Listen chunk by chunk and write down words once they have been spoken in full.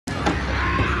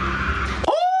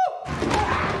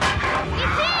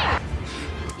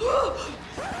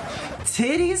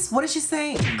Titties? What is she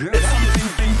saying? Girl.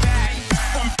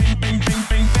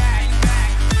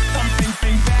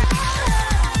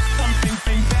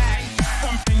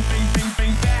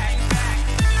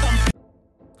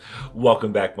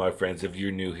 Welcome back, my friends. If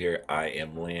you're new here, I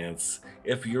am Lance.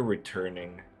 If you're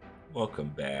returning, welcome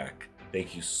back.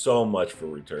 Thank you so much for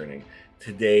returning.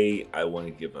 Today, I want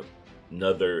to give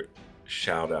another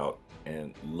shout out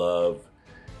and love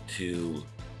to...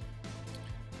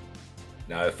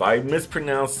 Now, if I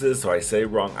mispronounce this or I say it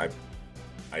wrong,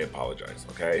 I apologize,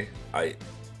 okay? I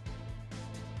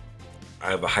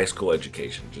have a high school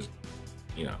education. Just,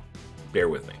 bear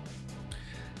with me.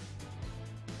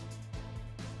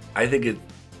 I think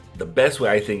the best way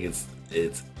I think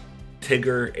it's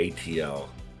Tigger ATL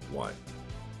 1.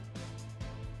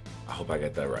 I hope I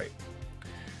got that right.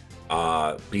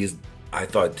 Because I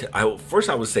thought first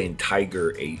I was saying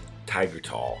Tiger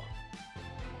Tall,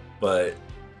 but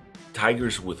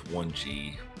Tiger's with 1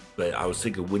 G. But I was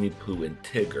thinking Winnie Pooh and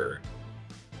Tigger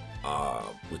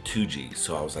with 2 G's.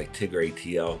 So I was like Tigger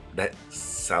ATL. That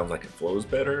sounds like it flows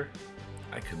better.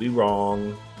 I could be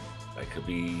wrong. I could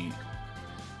be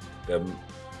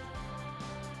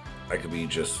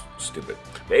just stupid.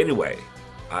 But anyway,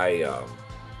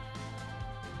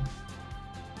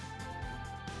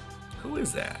 who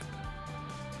is that?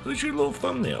 Who's your little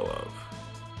thumbnail of?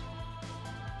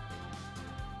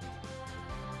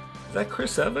 Is that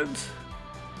Chris Evans?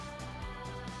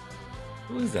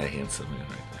 Who is that handsome man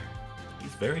right there?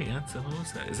 He's very handsome. Who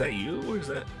is that? Is that you or is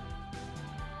that?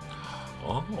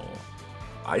 Oh,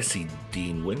 I see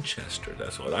Dean Winchester.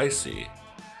 That's what I see.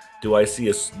 Do I see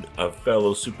a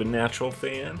fellow Supernatural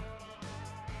fan?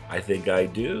 I think I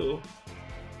do.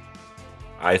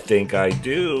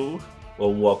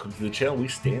 Well, welcome to the channel. We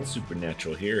stand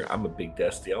Supernatural here. I'm a big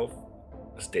Destiny Elf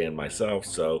stan myself,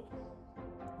 so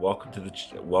welcome to the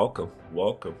welcome.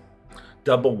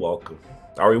 Double welcome.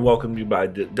 I already welcomed you, but I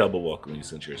did double welcome you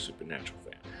since you're a Supernatural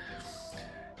fan.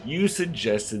 You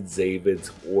suggested ZZAVID's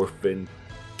Orphan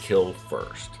Kill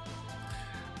First.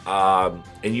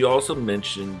 And you also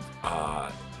mentioned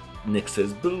Nick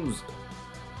Says Boo's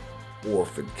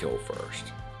Orphan Kill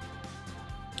First.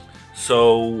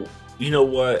 So, you know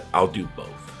what? I'll do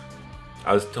both.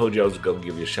 I told you I was going to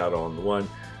give you a shout out on the one.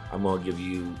 I'm going to give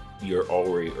you your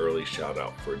already early shout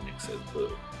out for Nick Says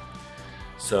Boo.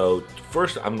 So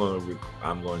first, I'm going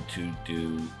to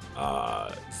do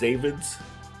ZZAVID's,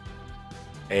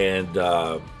 and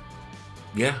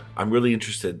yeah, I'm really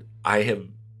interested. I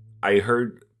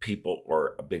heard people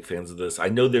are big fans of this. I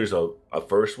know there's a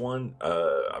first one,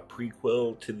 a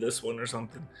prequel to this one or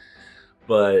something.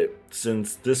 But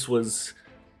since this was,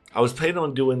 I was planning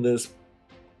on doing this.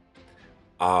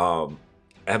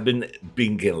 I've been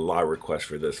getting a lot of requests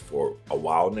for this for a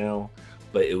while now,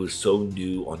 but it was so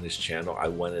new on this channel. I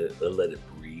wanted to let it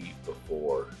breathe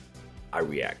before I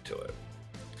react to it.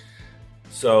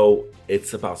 So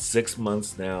it's about 6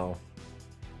 months now.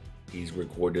 He's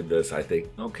recorded this. I think,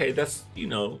 okay, that's,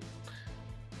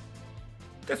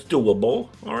 that's doable.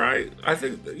 All right. I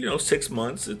think, 6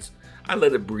 months, I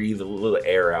let it breathe a little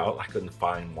air out like a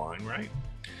fine wine, right?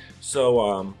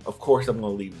 So, of course, I'm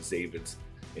going to leave ZZAVID's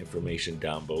information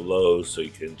down below so you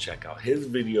can check out his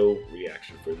video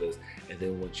reaction for this. And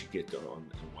then once you get done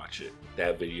and watch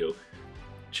that video,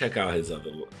 check out his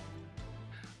other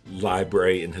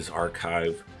library and his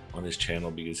archive on his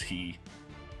channel, because he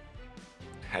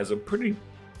has a pretty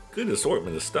good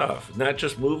assortment of stuff. Not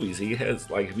just movies. He has,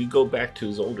 like, if you go back to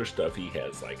his older stuff, he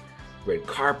has like red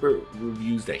carpet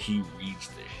reviews that he reads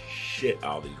the shit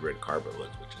out of these red carpet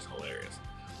looks, which is hilarious.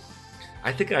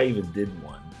 I think I even did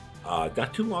one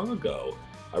not too long ago,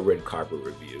 a red carpet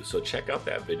review, so check out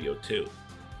that video too.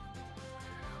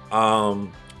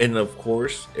 And of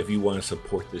course, if you want to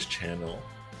support this channel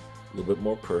a little bit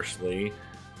more personally,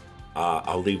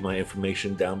 I'll leave my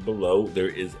information down below. There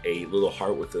is a little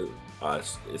heart with a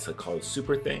it's called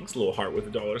Super Thanks, little heart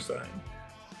with a $sign.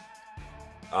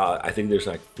 I think there's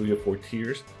like 3 or 4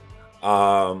 tiers.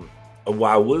 Well,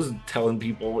 I was telling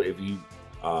people, if you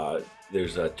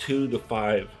there's a 2 to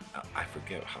 5. I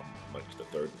forget how much the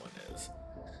third one is.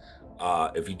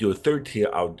 If you do a 3rd tier,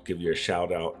 I'll give you a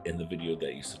shout out in the video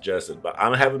that you suggested. But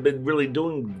I haven't been really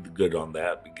doing good on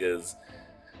that because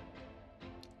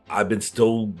I've been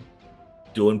still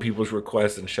doing people's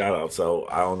requests and shout outs. So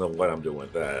I don't know what I'm doing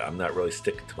with that. I'm not really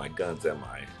sticking to my guns, am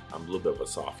I? I'm a little bit of a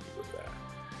softie with that.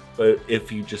 But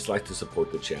if you just like to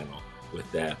support the channel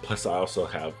with that, plus I'll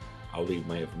leave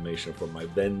my information from my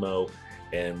Venmo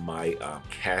and my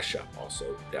Cash App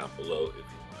also down below if you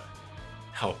want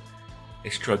to help a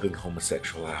struggling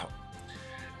homosexual out.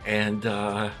 And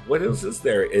what else is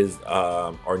there is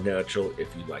our natural.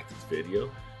 If you like this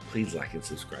video, please like and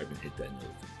subscribe and hit that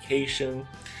notification.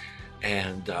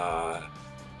 And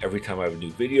every time I have a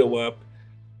new video up,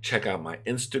 check out my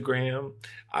Instagram.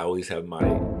 I always have my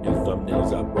new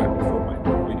thumbnails up right before my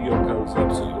new video goes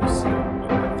up, so you'll see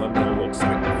what my thumbnail looks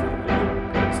like before the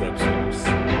video goes up, so you'll see.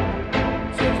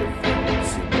 So if you're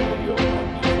see the video on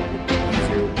YouTube,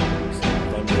 it would be easier when you see the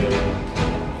thumbnail,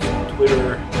 on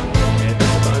Twitter, and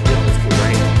that's about it. Let's get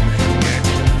right into the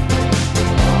reaction.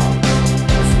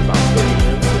 This is about 30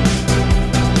 minutes.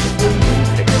 Before you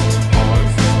take a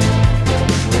pause, grab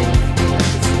a drink, grab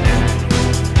a snack,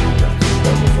 grab some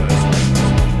bubble flask.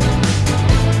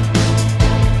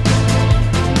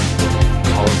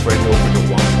 Call a friend over to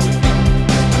watch with you.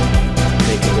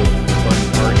 Make it a fun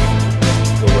party.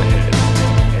 Go ahead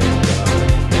and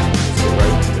let's get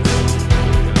right into this.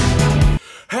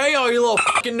 Hey, all you little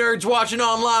fucking nerds watching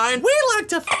online. We like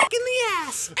to fuck in the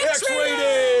ass.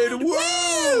 X-rated!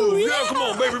 Woo! Yeah, come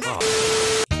on, baby.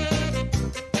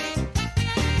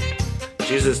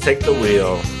 Jesus, take the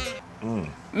wheel.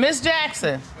 Miss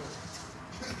Jackson.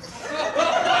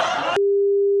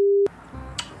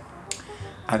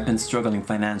 I've been struggling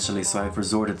financially, so I've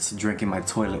resorted to drinking my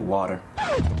toilet water.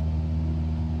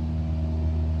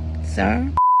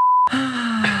 Sir?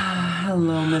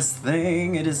 Hello, Miss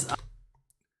Thing. It is...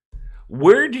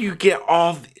 Where do you get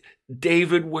all...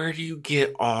 David, where do you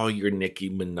get all your Nicki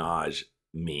Minaj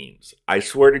memes? I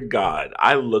swear to God,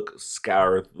 I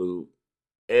scour through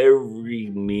every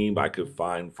meme I could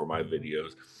find for my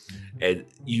videos, and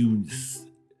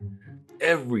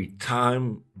every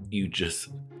time you just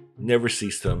never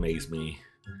cease to amaze me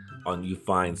on you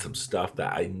find some stuff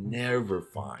that I never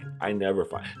find.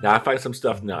 Now I find some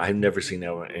stuff now I've never seen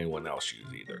anyone else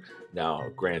use either. Now,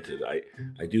 granted, I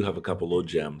do have a couple little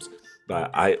gems,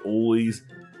 but I always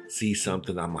see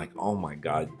something I'm like, oh my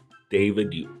God,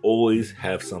 David, you always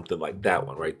have something like that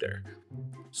one right there.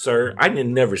 Sir, I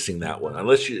never seen that one,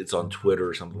 unless it's on Twitter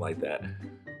or something like that.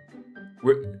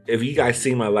 If you guys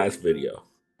seen my last video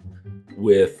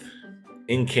with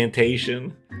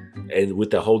incantation and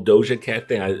with the whole Doja Cat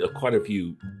thing, quite a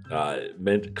few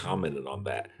commented on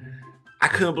that. I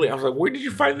couldn't believe. I was like, where did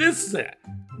you find this at?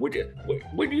 Where did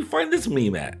you find this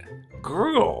meme at,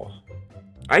 girl?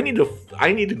 I need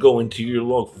to go into your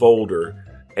little folder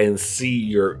and see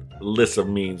your list of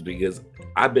memes, because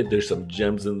I bet there's some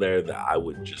gems in there that I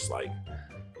would just like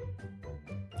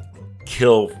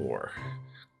kill for.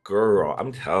 Girl,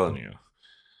 I'm telling you.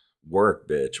 Work,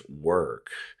 bitch, work.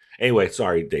 Anyway,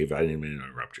 sorry, David, I didn't mean to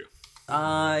interrupt you.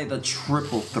 The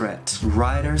triple threat.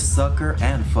 Writer, sucker,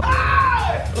 and fucker.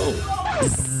 Oh.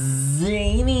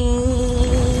 Zany.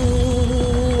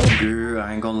 Girl,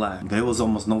 I ain't gonna lie. There was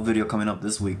almost no video coming up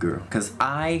this week, girl. Because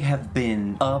I have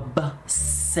been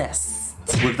obsessed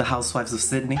with the Housewives of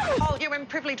Sydney. Oh, yeah, when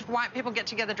privileged white people get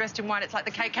together dressed in white, it's like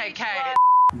the KKK.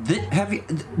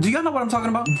 Do y'all know what I'm talking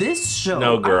about? This show,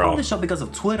 no, girl. I found this show because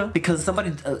of Twitter, because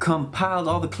somebody compiled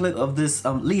all the clip of this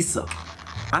Lisa.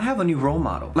 I have a new role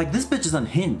model. Like, this bitch is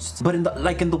unhinged, but in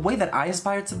the way that I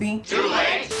aspire to be. Too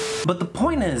late. But the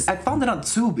point is, I found it on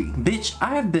Tubi. Bitch,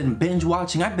 I have been binge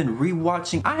watching. I've been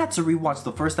rewatching. I had to rewatch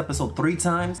the first episode 3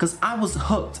 times because I was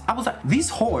hooked. I was like, these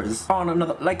whores are on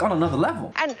another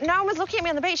level. And no one was looking at me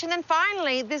on the beach, and then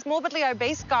finally, this morbidly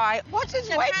obese guy. What's his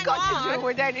weight got to do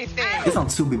with anything? It's on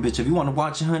Tubi, bitch. If you want to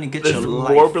watch it, honey, get this your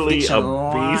life. Morbidly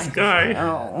obese guy?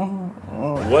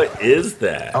 What is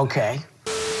that? Okay.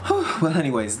 Well,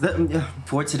 anyways,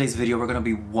 for today's video, we're gonna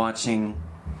be watching.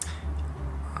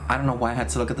 I don't know why I had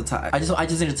to look at the time. I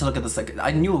just needed to look at the second.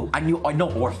 I know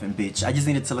Orphan, bitch. I just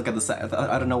needed to look at the second.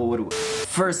 I don't know what it was.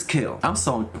 First kill. I'm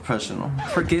so unprofessional.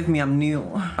 Forgive me, I'm new.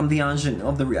 I'm the ingenue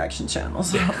of the reaction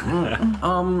channels.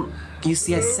 You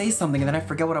see, I say something and then I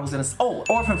forget what I was gonna say. Oh,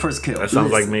 Orphan first kill. That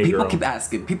sounds like me, People girl. keep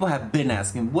asking. People have been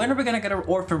asking, when are we gonna get an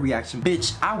Orphan reaction?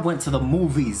 Bitch, I went to the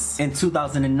movies in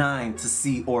 2009 to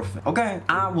see Orphan. Okay?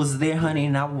 I was there, honey,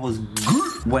 and I was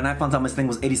good. When I found out Miss Thing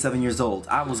was 87 years old,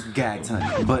 I was gagged,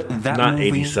 honey. But that Not movie,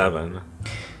 87.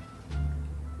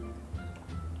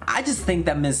 I just think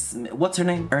that Miss, what's her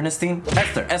name? Ernestine?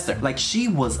 Esther. Like, she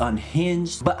was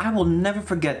unhinged, but I will never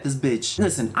forget this bitch.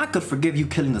 Listen, I could forgive you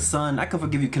killing the son. I could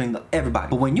forgive you killing everybody.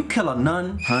 But when you kill a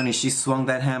nun, honey, she swung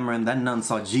that hammer and that nun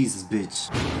saw Jesus,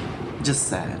 bitch. Just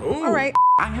sad. Ooh. All right.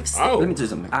 I have, let me tell you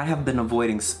something. I have been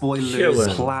avoiding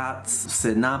spoilers, plots,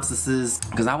 synopsises,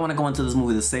 because I want to go into this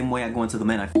movie the same way I go into the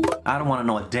man I don't want to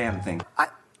know a damn thing.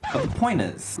 But the point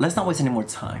is, let's not waste any more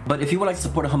time. But if you would like to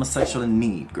support a homosexual in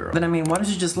need, girl, then I mean, why don't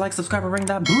you just like, subscribe, and ring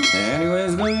that bell?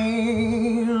 Anyways,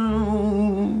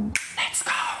 let's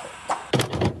go.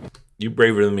 You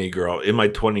braver than me, girl. In my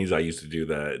 20s, I used to do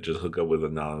that. Just hook up with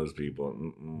anonymous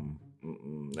people.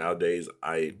 Nowadays,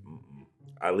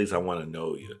 at least I want to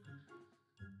know you.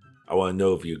 I want to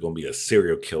know if you're going to be a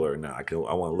serial killer or not. I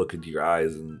want to look into your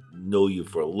eyes and know you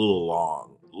for a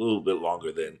little bit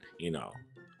longer than,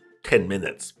 10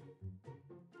 minutes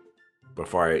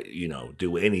before I,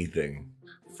 do anything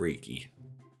freaky.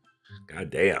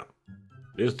 God damn.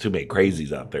 There's too many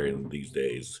crazies out there in these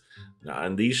days. Not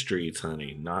in these streets,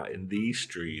 honey. Not in these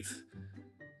streets.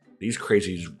 These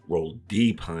crazies roll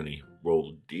deep, honey.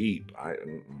 Roll deep.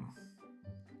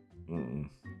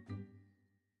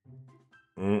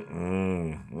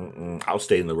 I'll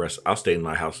stay in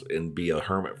my house and be a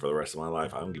hermit for the rest of my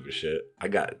life. I don't give a shit. I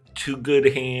got 2 good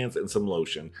hands and some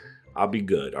lotion. I'll be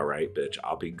good, all right, bitch.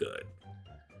 I'll be good.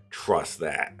 Trust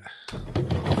that.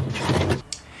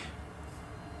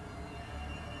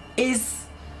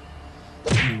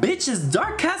 Bitch, is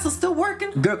Dark Castle still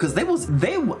working? Girl, cause let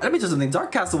me just think,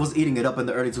 Dark Castle was eating it up in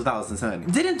the early 2000s, honey.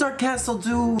 Didn't Dark Castle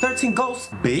do 13 Ghosts?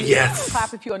 Bitch. Yes.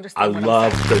 Clap if you understand. I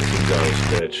love 13 Ghosts,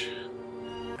 bitch.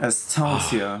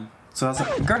 Estancia. So I was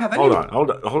like, girl, have Hold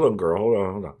on, girl.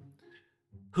 Hold on.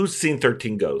 Who's seen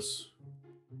 13 Ghosts?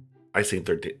 I seen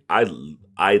 13. I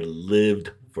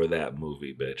lived for that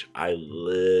movie, bitch. I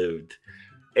lived.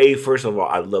 First of all,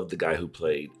 I loved the guy who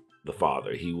played the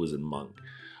father. He was in Monk.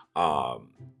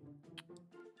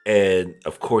 And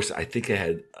of course, I think I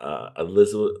had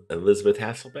Elizabeth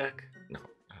Hasselbeck. No,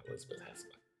 not Elizabeth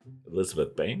Hasselbeck.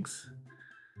 Elizabeth Banks.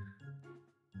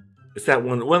 It's that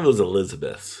one of those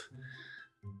Elizabeths.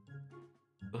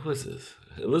 Who is this?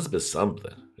 Elizabeth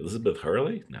something. Elizabeth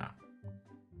Hurley? No.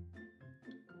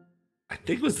 I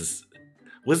think it was this.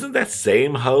 Wasn't that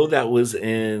same hoe that was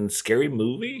in Scary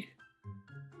Movie?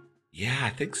 Yeah, I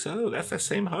think so. That's that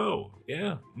same hoe.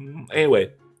 Yeah.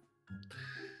 Anyway.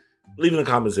 Leave in the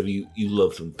comments if you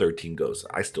love some 13 Ghosts.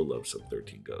 I still love some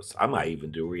 13 Ghosts. I might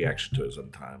even do a reaction to it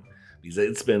sometime. Because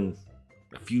it's been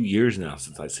a few years now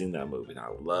since I've seen that movie. And I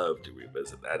would love to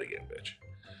revisit that again, bitch.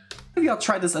 Have y'all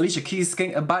tried this Alicia Keys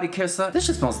body care set? This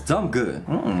shit smells dumb good.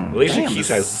 Alicia Keys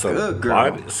has some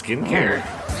body skincare.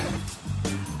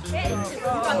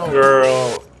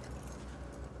 Girl.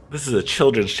 This is a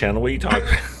children's channel. What are you talking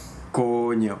about?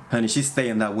 Coño. Honey, she stay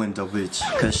in that window, bitch.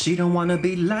 Cause she don't wanna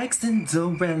be like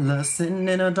Cinderella, sitting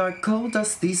in a dark, cold,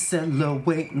 dusty cellar,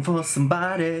 waiting for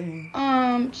somebody.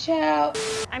 Ciao.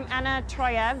 I'm Anna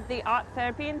Troyev, the art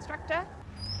therapy instructor.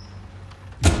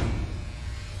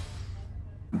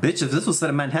 Bitch, if this was set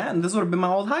in Manhattan, this would have been my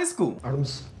old high school.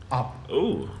 Arms up.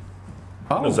 Ooh.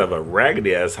 Oh. Must have a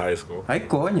raggedy ass high school. Ay,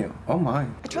 coño. Oh my.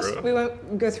 I trust we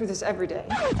won't go through this every day.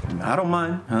 I don't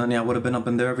mind. Honey, I would have been up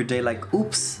in there every day like,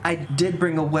 oops, I did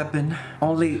bring a weapon.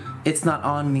 Only it's not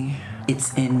on me.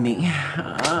 It's in me.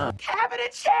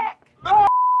 Cabinet check!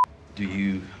 Do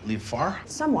you live far?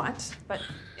 Somewhat, but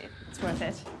it's worth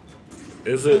it.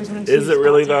 Is it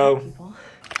really though?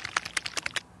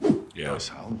 Yeah.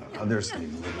 Others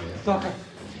Doctor,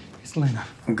 it's Lena.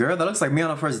 Girl, that looks like me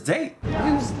on a first date.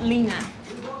 Who's Lena?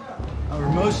 Our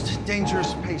most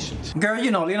dangerous patient. Girl,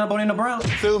 you know, Lena Bonina Brown.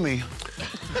 Sue me.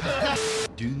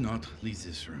 Do not leave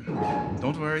this room.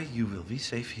 Don't worry, you will be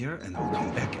safe here, and I'll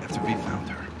come back after we found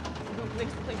her.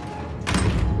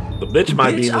 The bitch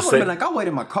might be in the I would have same. been like, I'll wait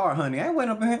in my car, honey. I ain't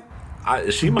waiting up in here.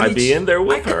 She might be in there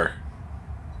with her.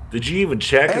 Did you even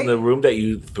check in the room that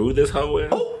you threw this hoe in?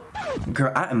 Oh.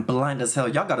 Girl, I am blind as hell.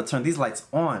 Y'all gotta turn these lights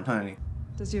on, honey.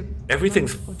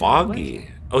 Everything's foggy.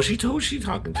 Oh, she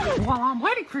talking to you. Well, I'm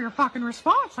waiting for your fucking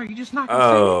response. Are you just not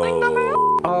gonna say anything, dumbass?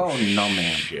 Oh, no,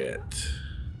 man. Shit.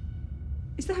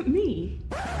 Is that me?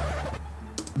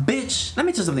 Bitch, let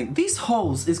me tell you something. These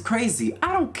hoes is crazy.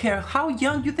 I don't care how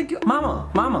young you think you...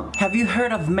 Mama, have you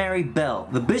heard of Mary Bell?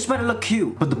 The bitch might look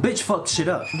cute, but the bitch fucks shit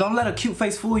up. Don't let a cute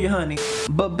face fool you, honey.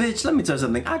 But bitch, let me tell you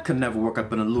something. I could never work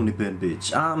up in a loony bin,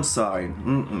 bitch. I'm sorry.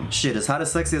 Shit, as hot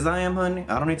as sexy as I am, honey,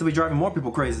 I don't need to be driving more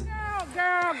people crazy.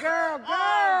 Girl.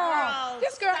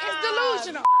 This girl is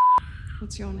delusional.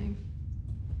 What's your name?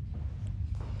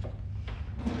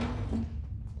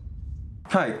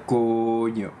 Hi,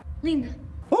 coño. Lena.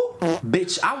 Oh,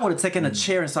 bitch, I would have taken a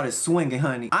chair and started swinging,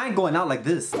 honey. I ain't going out like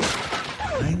this.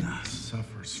 Lena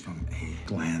suffers from a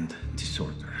gland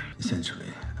disorder, essentially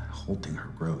halting her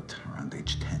growth around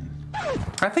age 10.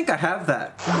 I think I have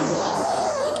that.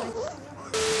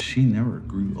 She never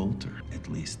grew older, at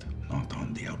least not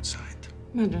on the outside.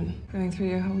 Imagine going through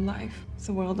your whole life,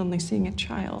 the world only seeing a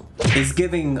child. It's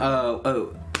giving,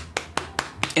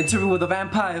 Interview with a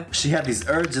Vampire. She had these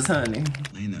urges, honey.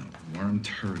 Lena wormed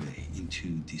her way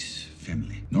into this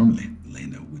family. Normally,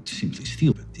 Lena would simply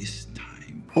steal, but this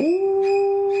time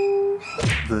Ooh.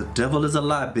 The devil is a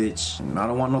lie, bitch. I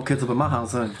don't want no kids up in my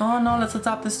house, honey. Oh no, let's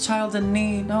adopt this child in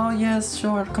need. Oh yes,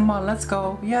 sure. Come on, let's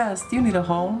go. Yes, you need a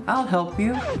home. I'll help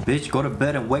you. Bitch, go to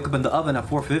bed and wake up in the oven at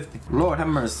 4:50. Lord have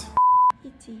mercy.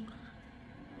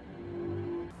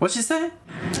 What'd she say?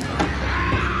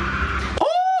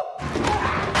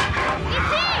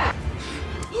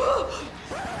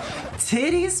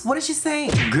 Titties? What is she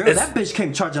saying? Girl, that bitch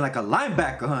came charging like a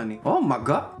linebacker, honey. Oh my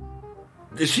god.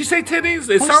 Did she say titties?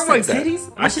 It sounds like that.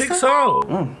 Titties? I think so.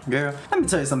 Girl, let me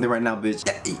tell you something right now, bitch.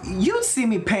 You'd see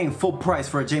me paying full price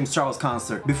for a James Charles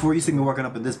concert before you see me working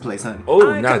up in this place, honey.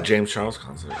 Oh, not a James Charles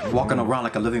concert. Walking around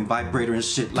like a living vibrator and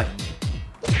shit. Like,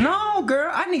 no, girl,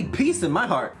 I need peace in my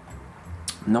heart.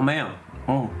 No, ma'am.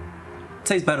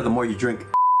 Tastes better the more you drink.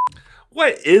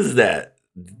 What is that?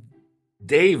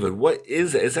 David, what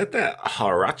is it? Is that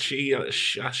Harachi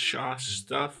Shasha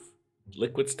stuff?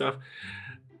 Liquid stuff?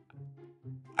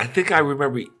 I think I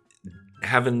remember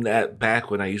having that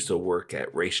back when I used to work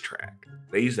at Racetrack.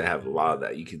 They used to have a lot of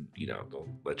that. You can, they'll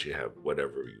let you have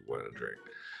whatever you want to drink.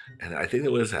 And I think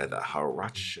it was the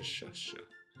Harachi Shasha.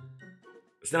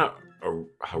 It's not a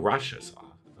Haracha sauce.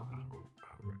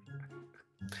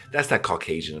 That's that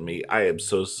Caucasian in me. I am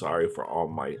so sorry for all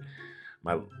my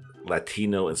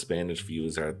Latino and Spanish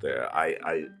viewers out there.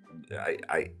 I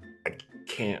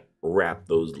can't wrap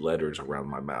those letters around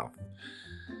my mouth.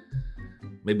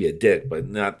 Maybe a dick, but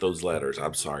not those letters.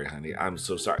 I'm sorry, honey. I'm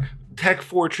so sorry. Tech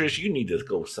Fortress, you need to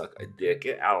go suck a dick.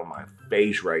 Get out of my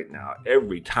face right now.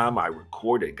 Every time I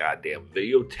record a goddamn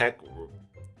video, Tech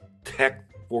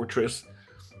Fortress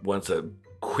wants to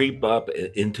creep up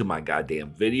into my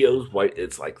goddamn videos.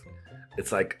 It's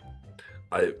like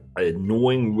an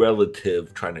annoying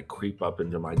relative trying to creep up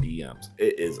into my DMs.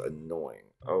 It is annoying.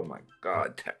 Oh my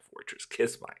god, Tech Fortress,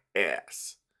 kiss my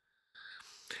ass.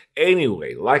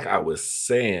 Anyway, like I was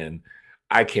saying,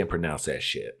 I can't pronounce that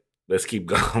shit. Let's keep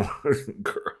going.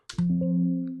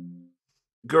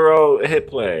 Girl, hit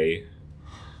play.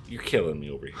 You're killing me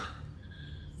over here.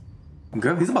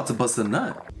 Girl, he's about to bust a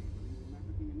nut.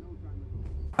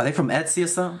 Are they from Etsy or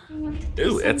something?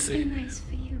 Ooh, Etsy.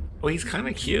 Oh, he's kind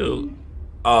of cute.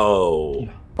 Oh,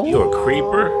 you're a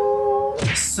creeper?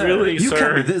 Sir, Really, you sir?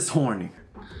 can't be this horny.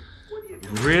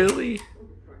 Really?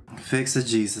 Fix it,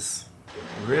 Jesus.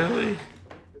 Really?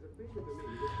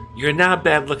 You're not a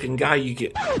bad looking guy, you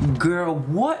get... Girl,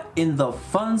 what in the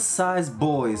fun-sized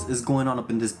boys is going on up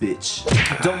in this bitch?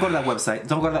 Don't go to that website.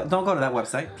 Don't go to that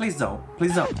website. Please don't.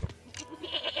 Please don't.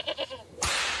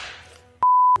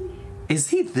 Is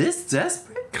he this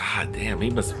desperate? God damn, he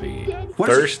must be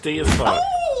thirsty as fuck.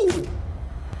 Oh!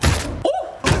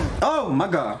 Oh my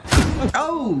god.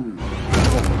 Oh!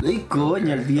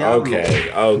 Okay.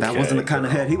 That wasn't the kind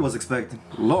of head he was expecting.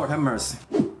 Lord have mercy.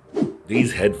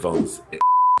 These headphones.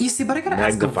 You see, but I gotta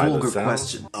ask a vulgar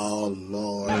question. Oh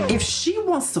Lord. If she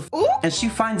wants to and she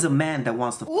finds a man that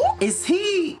wants to is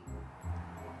he...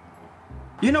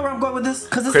 You know where I'm going with this?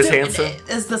 Because Chris Hansen?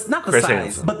 It's this, not the Chris size,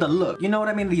 Hansen. but the look. You know what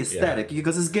I mean? The aesthetic.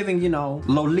 Because it's giving,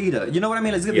 Lolita. You know what I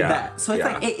mean? It's giving that. So it's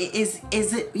like,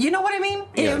 is it, you know what I mean?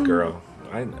 Yeah, girl.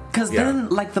 I know. Because then,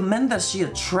 like, the men that she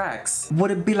attracts,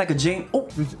 would it be like a Jane? Oh.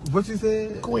 What you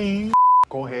said? Queen.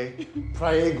 Coge.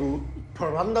 Prego.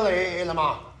 Parandale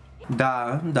elama.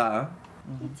 Da.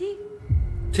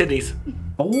 Titties.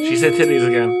 Oh. She said titties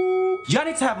again. Y'all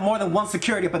need to have more than one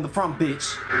security up in the front,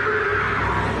 bitch.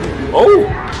 Oh!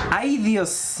 Ay,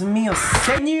 Dios mío,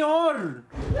 señor!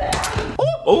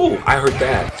 Oh, I heard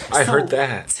that. I heard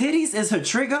that. Titties is her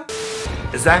trigger?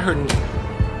 Is that her...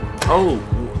 Oh.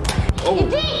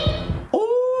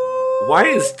 Why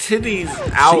is titties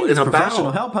out and about?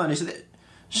 Professional help, honey.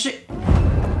 Shit.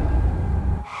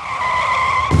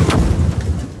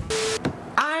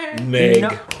 Meg.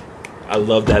 I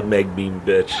love that Meg meme,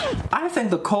 bitch. I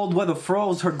think the cold weather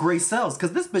froze her gray cells,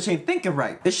 because this bitch ain't thinking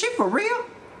right. Is she for real?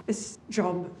 This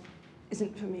job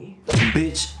isn't for me.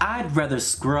 Bitch, I'd rather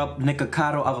scrub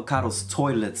Nicocado Avocado's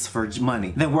toilets for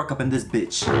money than work up in this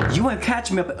bitch. You ain't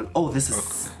catch me up. Oh, this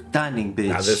is stunning, bitch.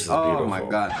 Now, this is oh my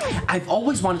god. I've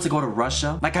always wanted to go to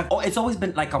Russia. Like, it's always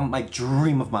been like a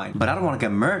dream of mine. But I don't want to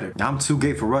get murdered. I'm too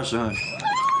gay for Russia, huh?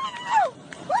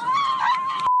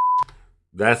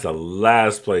 That's the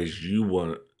last place you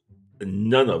want.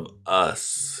 None of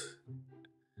us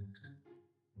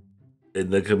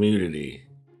in the community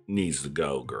needs to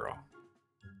go, girl.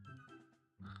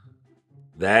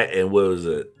 That and what was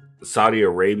it, Saudi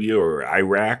Arabia or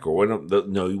Iraq or one of the,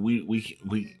 no, we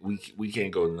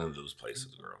can't go to none of those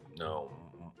places, girl. No,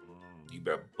 you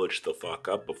better butch the fuck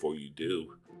up before you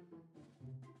do.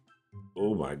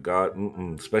 Oh my God.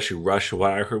 Especially Russia.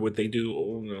 What I heard what they do.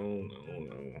 Oh no.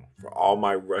 For all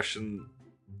my Russian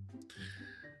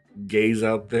gays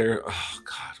out there. Oh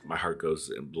God, my heart goes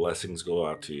and blessings go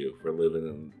out to you for living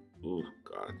in. Oh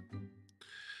God.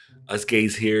 Us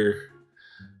gays here,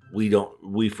 we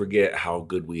forget how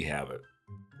good we have it.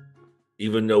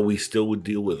 Even though we still would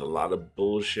deal with a lot of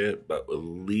bullshit, but at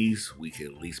least we can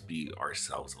at least be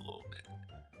ourselves a little bit.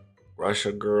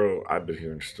 Russia, girl, I've been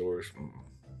hearing stories.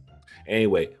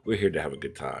 Anyway, we're here to have a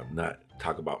good time, not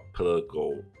talk about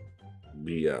political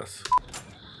BS.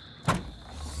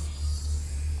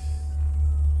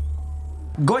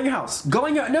 Go in your house. Go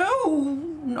in your...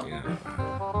 No.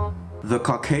 Yeah. The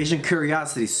Caucasian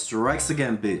curiosity strikes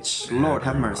again, bitch. Lord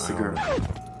have mercy, girl.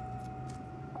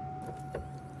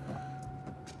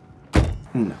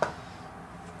 No.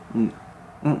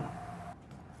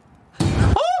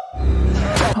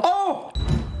 Oh!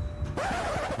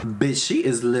 Bitch, she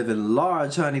is living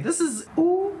large, honey. This is...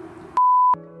 Ooh.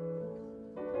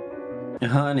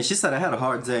 Honey, she said I had a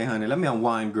hard day, honey. Let me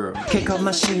unwind, girl. Kick off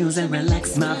my shoes and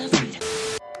relax my feet.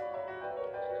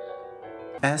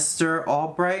 Esther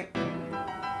Albright?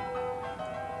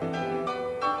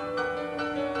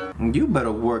 You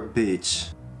better work,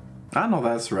 bitch. I know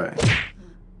that's right.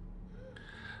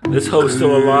 This hoe's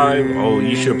still alive? Oh,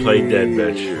 you should play dead,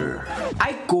 bitch.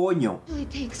 Ay, coño. It only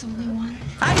takes only one.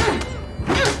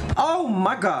 Oh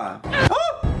my God. Oh!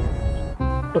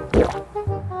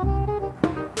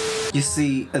 You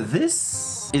see,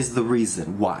 this is the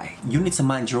reason why you need to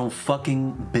mind your own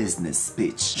fucking business,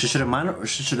 bitch. She should have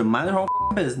minded her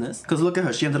own business. Cause look at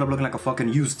her, she ended up looking like a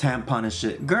fucking used tampon and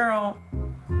shit. Girl.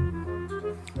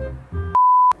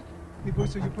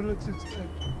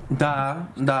 Da.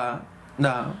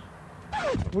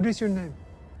 What is your name?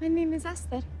 My name is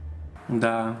Esther.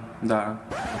 Da.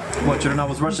 What, you didn't know I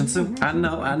was Russian too? I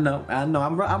know.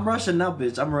 I'm Russian now,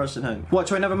 bitch. I'm Russian, honey. What,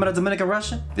 you ain't never met a Dominican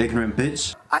Russian? Ignorant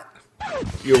bitch.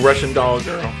 You're a Russian doll,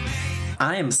 girl.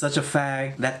 I am such a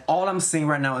fag that all I'm seeing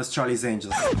right now is Charlie's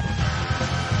Angels.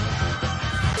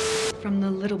 From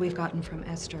the little we've gotten from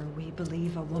Esther, we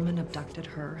believe a woman abducted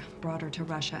her, brought her to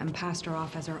Russia, and passed her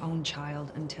off as her own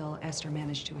child until Esther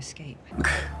managed to escape.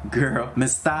 Girl,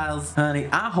 Miss Styles, honey,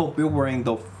 I hope you're wearing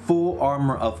the full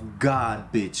armor of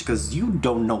God, bitch, because you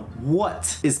don't know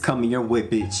what is coming your way,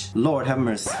 bitch. Lord have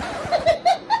mercy.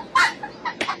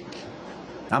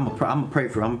 I'm pray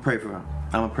for her.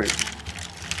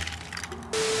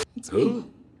 It's me.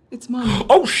 It's Mom.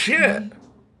 Oh shit!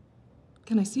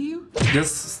 Can I see you?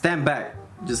 Just stand back.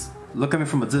 Just look at me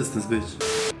from a distance,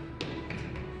 bitch.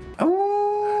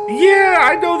 Oh. Yeah,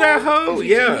 I know that hoe.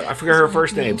 Yeah, I forgot her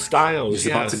first name. Styles. She's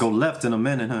about to go left in a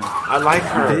minute, honey. I like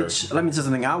her. Bitch, let me just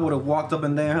think. I would have walked up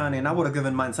in there, honey, and I would have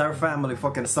given my entire family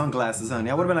fucking sunglasses, honey.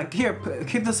 I would have been like, here,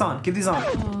 keep this on. Keep these on.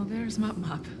 Oh, there's Mop.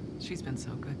 She's been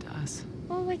so good to us.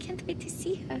 Oh, I can't wait to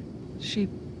see her. She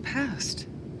passed.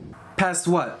 Passed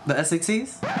what? The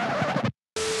SATs?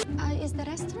 Is the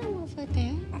restroom over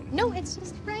there? No, it's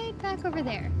just right back over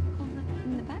there.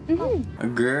 In the back?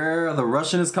 Girl, the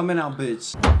Russian is coming out,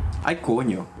 bitch. Ay,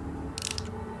 coño.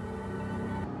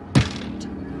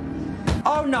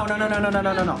 Oh, no.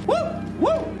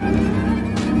 Woo!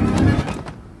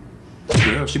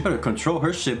 Girl, she better control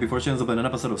her shit before she ends up in an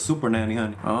episode of Super Nanny,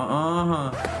 honey.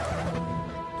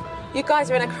 You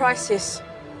guys are in a crisis.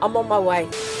 I'm on my way.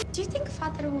 Do you think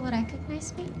Father will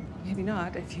recognize me? Maybe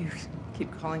not if you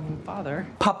keep calling him Father.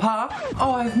 Papa?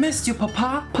 Oh, I've missed you,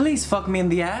 Papa. Please fuck me in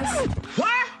the ass.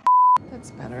 What?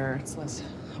 That's better. It's less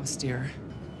austere.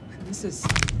 This is...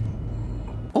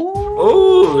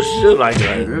 Oh, shit, like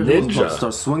a ninja.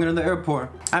 Start swinging in the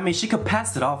airport. I mean, she could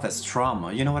pass it off as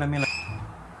trauma. You know what I mean? Like,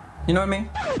 you know what I mean?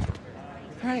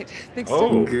 All right, big step.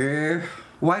 Oh, girl.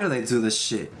 Why do they do this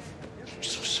shit? I'm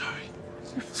so sorry.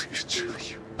 Please,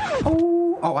 Julie.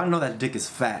 Oh, I know that dick is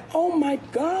fat. Oh my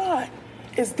God.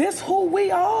 Is this who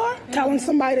we are? Telling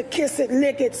somebody to kiss it,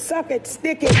 lick it, suck it,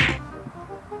 stick it.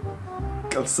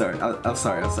 I'm sorry. I'm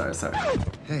sorry.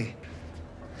 Hey.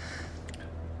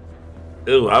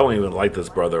 Ew, I don't even like this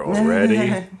brother already.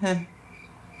 Yeah.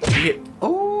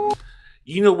 Oh.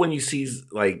 You know when you see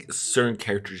like certain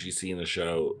characters you see in a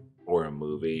show or a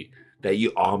movie that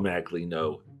you automatically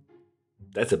know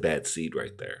that's a bad seed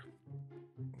right there.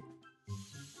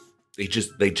 They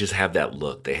just have that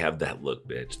look. They have that look,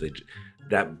 bitch.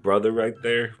 That brother right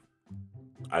there,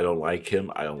 I don't like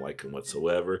him. I don't like him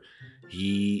whatsoever.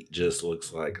 He just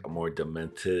looks like a more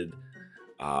demented.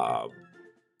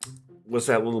 What's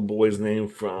that little boy's name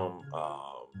from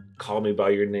Call Me By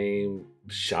Your Name?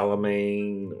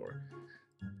 Charlemagne or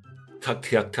Tuck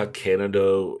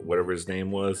Canada, whatever his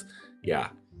name was. Yeah.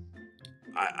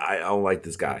 I don't like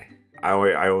this guy.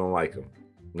 I don't like him.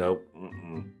 Nope.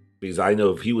 Because I know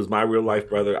if he was my real life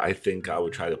brother, I think I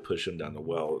would try to push him down the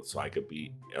well so I could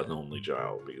be an only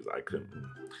child. Because I couldn't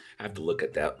have to look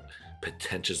at that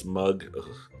pretentious mug. Ugh,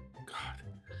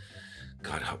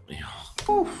 God help me.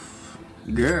 Oof.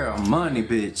 Girl, money,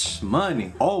 bitch.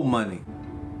 Money. Old money.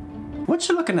 What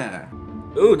you looking at?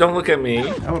 Ooh, don't look at me. I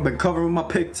would have been covering my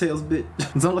pigtails, bitch.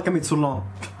 Don't look at me too long.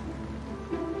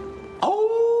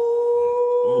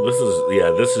 Oh,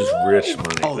 this is rich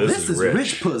money. Oh, this is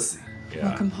rich pussy. Yeah.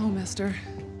 Welcome home, Esther.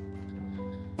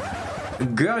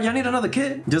 Girl, y'all need another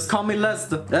kid? Just call me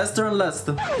Lester. Esther and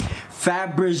Lester.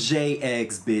 Fabergé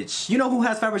eggs, bitch. You know who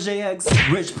has Fabergé eggs?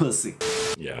 Rich pussy.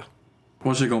 Yeah.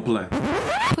 What's she gonna play?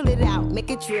 Pull it out, make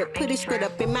it drip, put it straight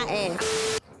up in my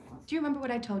ass. Do you remember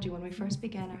what I told you when we first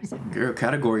began our segment? Girl,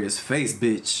 category is face,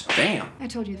 bitch. Damn. I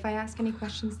told you if I ask any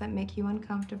questions that make you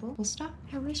uncomfortable, we'll stop.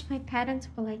 I wish my parents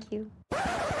were like you.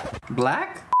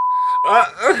 Black?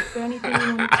 Is there anything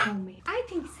you want to tell me? I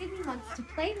think Sydney wants to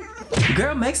play with you.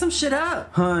 Girl, make some shit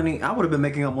up. Honey, I would have been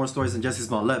making up more stories than Jessie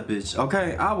Smollett, bitch.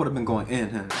 Okay? I would have been going in,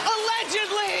 honey.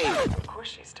 Allegedly! Of course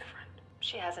she's different.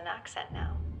 She has an accent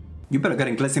now. You better get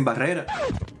inglés sin barrera.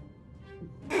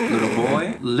 Little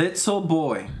boy. Little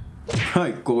boy.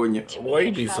 Ay, coño. Why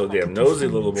you be so damn nosy,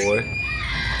 little boy?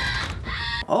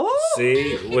 Oh!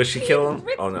 See? Was she killing?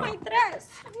 Oh, no.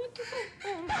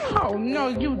 Oh, no,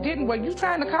 you didn't. Were you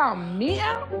trying to call me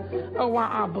out? Oh,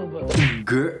 wow, boo-boo.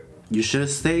 Girl, you should have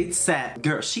stayed sat.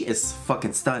 Girl, she is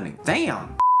fucking stunning.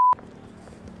 Damn.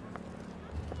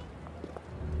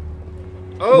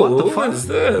 Oh, what the who fuck is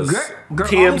this? Girl,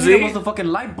 all I needed was the fucking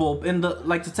light bulb in the,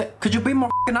 like, could you be more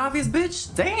fucking obvious,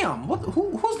 bitch? Damn,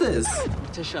 who's this?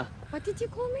 Tisha. What did you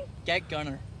call me? Get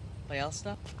Gunner. By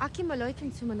Elsta.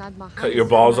 Cut your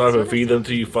balls off and feed them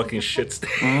to you fucking shit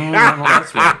stand.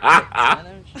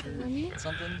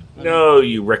 No,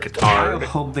 you I recatard.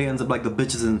 hope they end up like the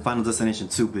bitches in Final Destination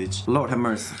 2, bitch. Lord have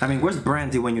mercy. I mean, where's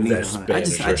Brandy when you need her? Honey? I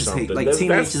just hate, like,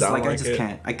 teenagers, like, I just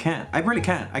can't. I can't. I really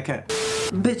can't. I can't.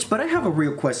 Bitch, but I have a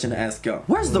real question to ask y'all.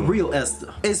 Where's the real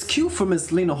Esther? It's cute for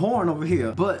Miss Lena Horne over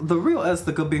here, but the real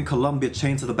Esther could be in Colombia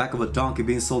chained to the back of a donkey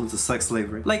being sold into sex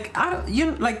slavery. Like,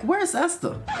 where's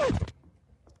Esther?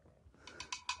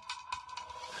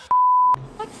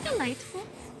 What's delightful?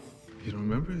 You don't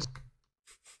remember?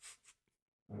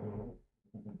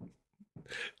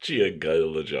 Gia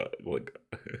Ganja.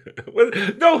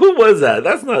 No, who was that?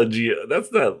 That's not Gia.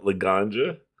 That's not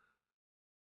Laganja.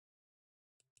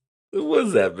 Who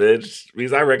was that, bitch?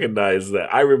 Because I recognize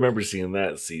that. I remember seeing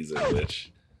that season, bitch.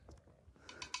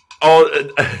 Oh.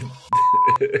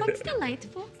 What's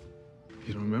delightful?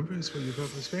 You don't remember? It's what your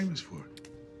brother was famous for.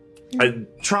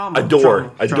 Trauma.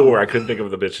 Adore. Trauma. I couldn't think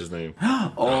of the bitch's name.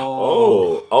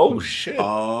 Oh shit.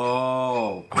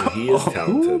 Oh. He is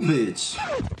talented. Ooh, bitch.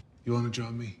 You want to draw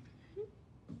me?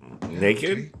 Naked?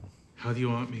 Okay. How do you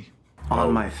want me?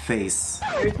 On my face.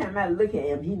 Every time I look at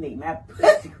him, he make my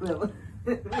pussy quiver.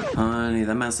 Honey,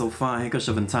 that man's so fine. He could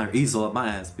shove an entire easel up my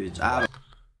ass, bitch.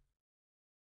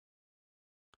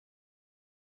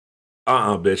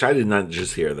 Bitch. I did not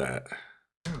just hear that.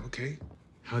 Okay.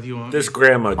 How do you want this me?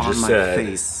 grandma just said.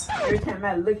 Face. Every time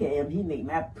I look at him, he make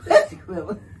my pussy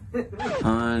quiver.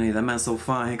 Honey, that man's so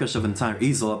fine. He could shove an entire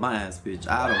easel up my ass, bitch.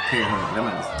 I don't care, honey. That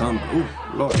man's dumb.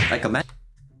 Ooh, Lord. Like a man.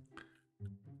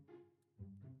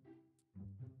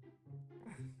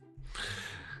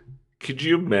 Could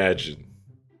you imagine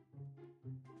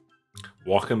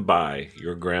walking by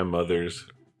your grandmother's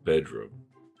bedroom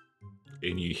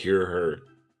and you hear her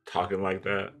talking like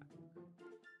that?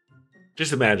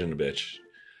 Just imagine the bitch.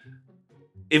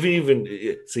 If you even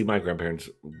see, my grandparents,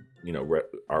 you know,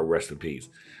 are rest in peace.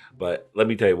 But let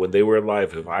me tell you, when they were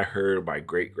alive, if I heard my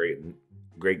great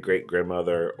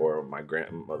grandmother or my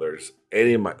grandmother's,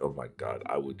 any of my, oh my God,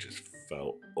 I would just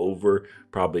fell over,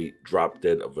 probably drop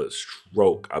dead of a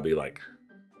stroke. I'd be like,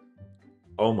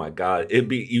 oh my God. It'd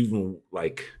be even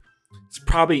like, it's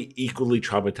probably equally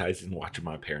traumatizing watching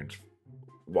my parents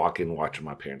watching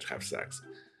my parents have sex.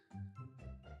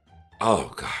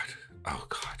 Oh God. Oh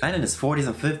God. Man in his 40s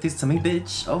and 50s to me,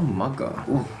 bitch. Oh my God.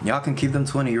 Ooh, y'all can keep them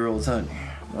 20-year-olds, honey.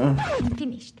 I'm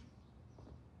finished.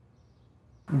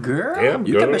 Girl, damn,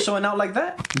 you can't be showing out like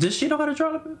that. Does she know how to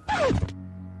draw it?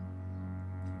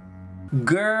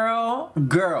 Girl.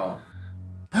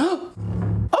 Oh.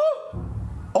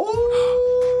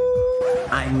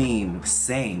 I mean,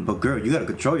 same. But girl, you gotta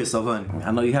control yourself, honey.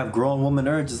 I know you have grown woman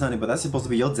urges, honey, but that's supposed to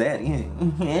be your daddy.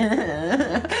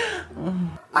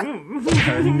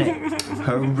 Her neck,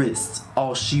 her wrist,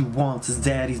 all she wants is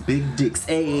daddy's big dicks.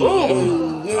 Hey,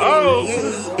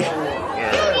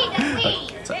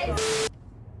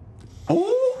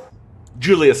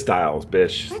 Julia Stiles,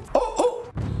 bitch.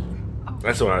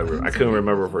 That's what I couldn't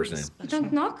remember her first name.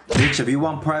 Don't knock. Bitch, if you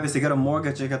want privacy, get a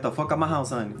mortgage, you get the fuck out my house,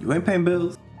 honey. You ain't paying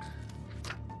bills.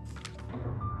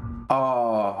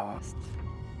 Oh.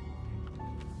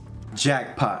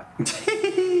 Jackpot.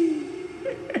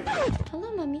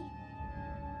 Hello, mommy.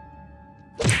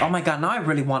 Oh my god, now I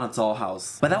really want a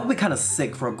dollhouse. But that would be kind of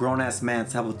sick for a grown-ass man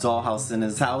to have a dollhouse in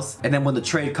his house. And then when the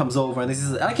trade comes over and this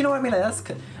is like, you know what I mean? Like, that's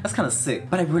kind of sick.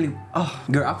 But I really, oh,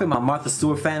 girl, I feel my Martha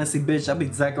Stewart fantasy, bitch. I'll be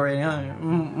decorating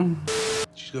her.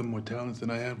 She's got more talent than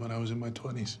I had when I was in my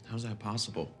 20s. How's that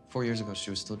possible? 4 years ago, she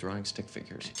was still drawing stick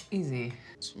figures. Easy.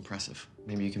 It's impressive.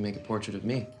 Maybe you can make a portrait of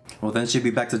me. Well, then she'd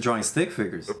be back to drawing stick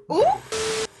figures. Ooh.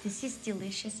 This is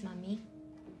delicious, mommy.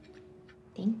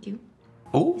 Thank you.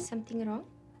 Oh. Is something wrong?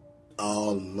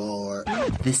 Oh, Lord.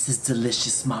 This is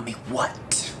delicious, mommy.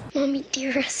 What? Mommy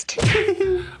dearest.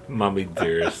 Mommy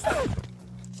dearest.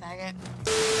 Faggot.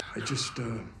 I just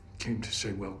came to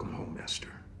say welcome home, Esther.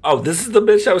 Oh, this is the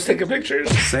bitch that was taking pictures?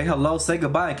 Say hello, say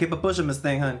goodbye, and keep it pushing this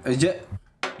thing, honey.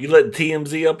 You let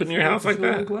TMZ up in your house like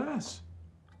that? Glass.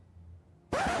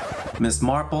 Miss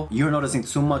Marple, you're noticing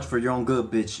too much for your own good,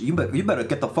 bitch. You better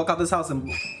get the fuck out of this house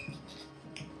and...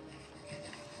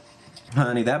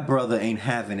 Honey, that brother ain't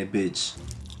having it, bitch.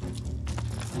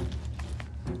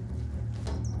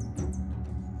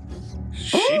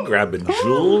 She grabbing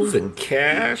jewels and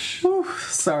cash. Ooh,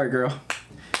 sorry, girl.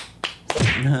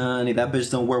 Honey, that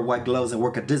bitch don't wear white gloves and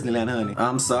work at Disneyland, honey.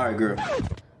 I'm sorry, girl.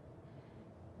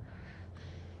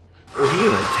 Oh, he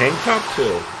in a tank top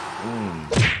too.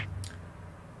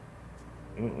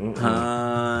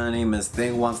 Honey, Miss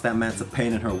Thing wants that man to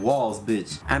paint in her walls,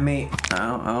 bitch. I mean,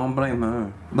 I don't blame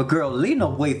her. But girl, Lena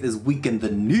Waithe is weak in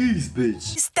the knees, bitch.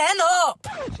 Stand up!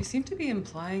 She seemed to be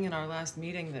implying in our last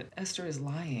meeting that Esther is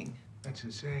lying. That's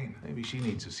insane. Maybe she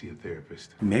needs to see a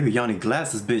therapist. Maybe y'all need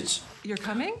glasses, bitch. You're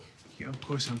coming? Yeah, of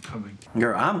course I'm coming.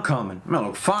 Girl, I'm coming. I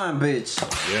look fine, bitch.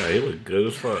 Yeah, he look good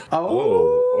as fuck.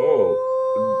 Oh.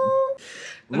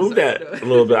 Move that a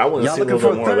little bit. I want to see a little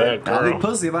bit more of that, girl. I'll be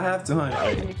pussy if I have to,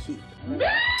 honey.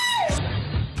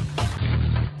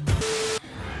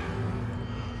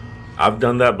 I've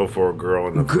done that before, girl.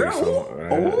 In the threesome.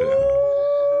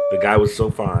 The guy was so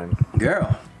fine.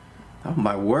 Girl, oh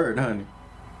my word, honey.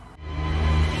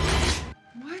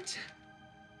 What?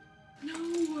 No.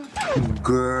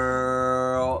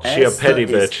 Girl, She a petty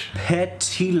bitch.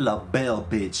 Petty LaBelle,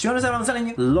 bitch. You understand what I'm telling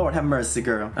you? Lord have mercy,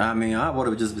 girl. I mean, I would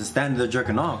have just been standing there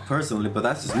jerking off, personally, but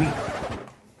that's just me.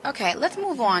 Okay, let's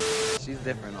move on. She's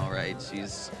different, all right.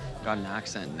 She's got an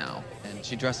accent now, and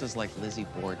she dresses like Lizzie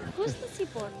Borden. Who's Lizzie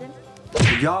Borden?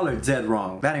 Y'all are dead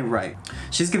wrong. That ain't right.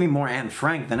 She's giving more Anne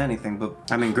Frank than anything, but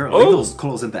I mean, girl, leave those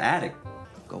clothes in the attic.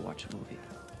 Go watch a movie.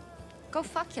 Go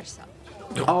fuck yourself.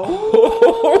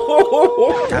 Oh!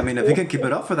 I mean, if you can keep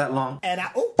it up for that long. And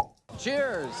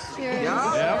Cheers! Cheers.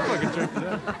 Yeah, I'm fucking drinking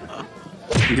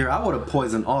that. Girl, I would have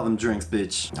poisoned all them drinks,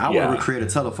 bitch. I would have recreated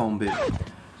a telephone, bitch.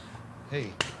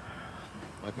 Hey.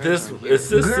 This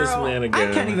man again.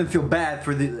 I can't even feel bad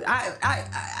for the.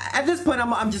 At this point,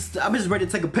 I'm just ready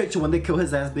to take a picture when they kill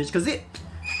his ass, bitch, cause it.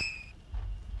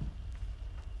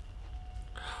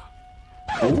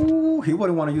 Ooh, he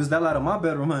wouldn't want to use that light on my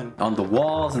bedroom, honey. On the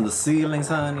walls and the ceilings,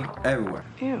 honey, everywhere.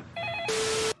 Ew.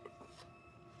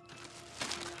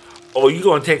 Oh, you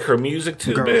gonna take her music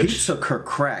too, Girl, bitch? he took her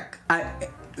crack.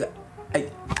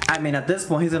 I mean, at this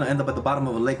point, he's gonna end up at the bottom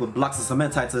of a lake with blocks of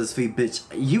cement tied to his feet, bitch.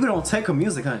 You don't take her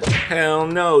music, honey. Hell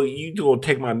no, you gonna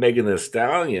take my Megan Thee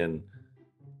Stallion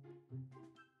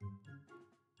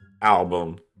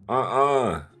album.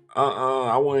 I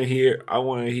wanna hear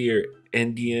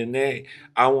NDNA.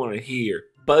 I wanna hear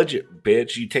Budget,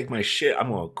 bitch. You take my shit,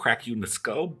 I'm gonna crack you in the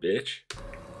skull, bitch.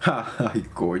 Ha, you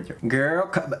gorgeous. Girl,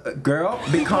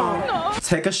 be calm. No.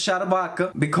 Take a shot of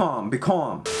vodka. Be calm, be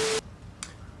calm.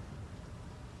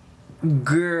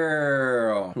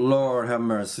 Girl, Lord have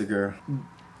mercy, girl.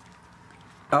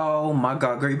 Oh my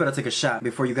God, girl, you better take a shot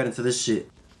before you get into this shit.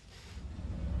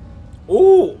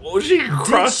 Ooh, she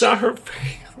crossed out her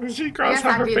face. She crossed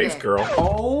out her face, girl.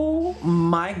 Oh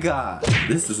my God,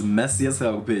 this is messy as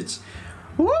hell, bitch.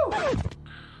 Woo!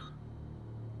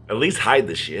 At least hide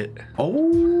the shit.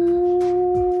 Oh.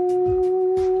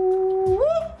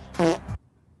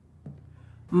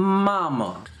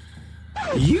 Mama,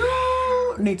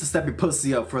 you need to step your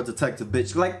pussy up for a detective,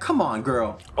 bitch. Like, come on,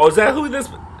 girl. Oh, is that who this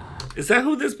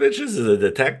bitch is? Is a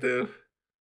detective?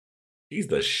 He's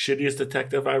the shittiest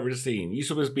detective I've ever seen. You're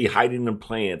supposed to be hiding in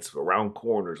plants around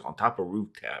corners on top of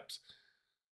rooftops.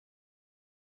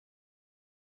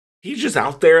 He's just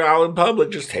out there, out in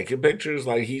public, just taking pictures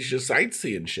like he's just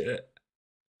sightseeing shit.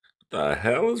 What the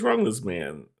hell is wrong with this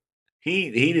man?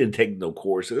 He didn't take no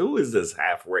course. Who is this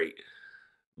half-rate,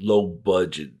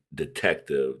 low-budget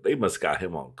detective? They must got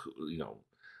him on, you know,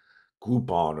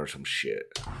 Groupon or some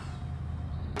shit.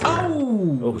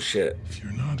 Oh shit. If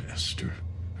you're not Esther,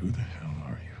 who the hell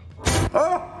are you?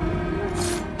 Oh!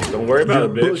 Don't worry about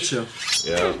it, bitch. Butcher.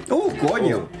 Yeah. Oh,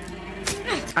 coño.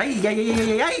 Ay, ay, ay,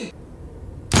 ay, ay.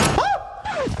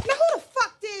 Now who the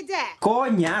fuck did that?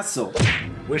 Coñazo.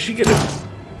 Where'd she get it?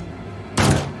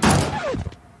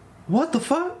 What the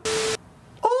fuck?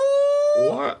 Oh!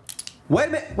 What? Wait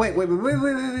a minute. Wait.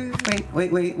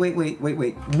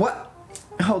 What?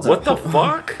 Hold on. What the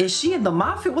fuck? Is she in the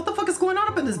mafia? What the fuck is going on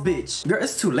up in this bitch? Girl,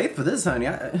 it's too late for this, honey.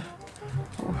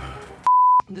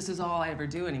 This is all I ever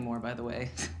do anymore, by the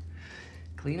way.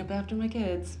 Clean up after my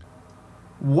kids.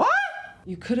 What?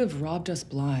 You could have robbed us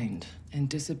blind and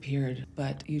disappeared,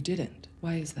 but you didn't.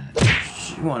 Why is that?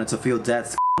 She wanted to feel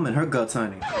dad's in her guts,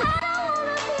 honey.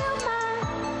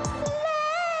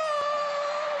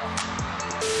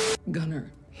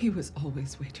 Gunnar, he was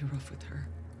always way too rough with her.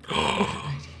 That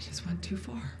night, he just went too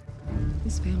far.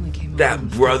 His family came That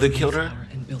over brother killed her?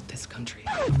 and built this country.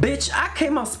 Bitch, I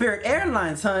came on Spirit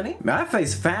Airlines, honey. I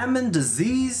faced famine,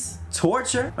 disease,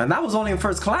 torture, and that was only in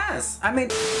first class. I mean,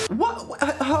 what?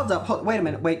 Hold up, wait a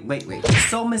minute, wait.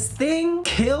 So Miss Thing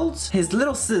killed his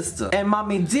little sister, and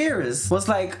Mommy Dearest was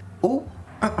like, oh,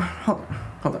 hold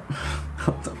up.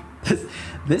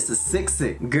 This is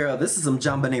sick. Girl, this is some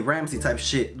John Benet Ramsey type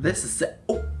shit. This is sick.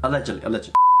 Oh,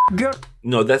 allegedly. Girl.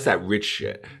 No, that's that rich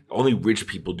shit. Only rich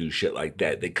people do shit like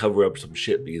that. They cover up some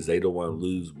shit because they don't want to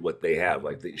lose what they have.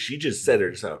 Like she just said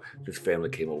herself, this family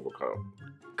came over.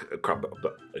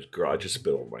 Girl, I just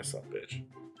spit on myself, bitch.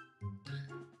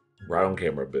 Right on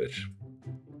camera, bitch.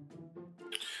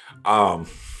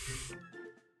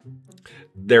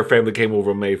 Their family came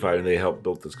over Mayfire and they helped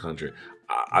build this country.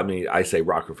 I mean, I say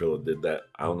Rockefeller did that.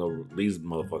 I don't know these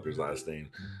motherfuckers' last name,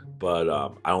 but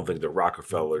I don't think they're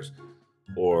Rockefellers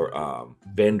or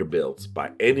Vanderbilts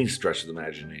by any stretch of the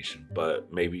imagination.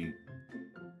 But maybe,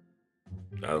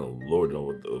 I don't know, Lord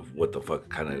knows what the fuck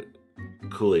kind of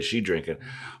Kool-Aid she drinking.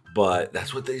 But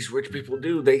that's what these rich people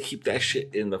do. They keep that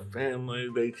shit in the family.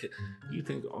 You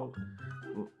think, oh,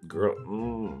 girl,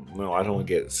 no, I don't want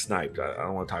to get sniped. I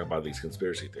don't want to talk about these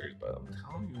conspiracy theories, but I'm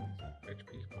telling you, rich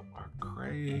people are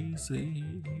crazy.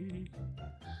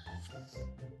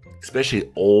 Especially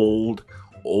old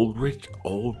rich,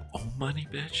 old money,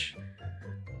 bitch.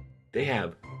 They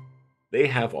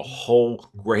have a whole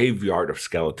graveyard of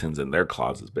skeletons in their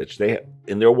closets, bitch.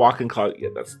 In their walk-in closet, yeah,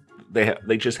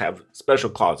 they just have special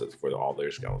closets for all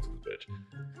their skeletons, bitch.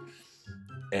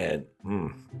 And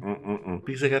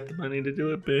because they got the money to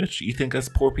do it, bitch. You think us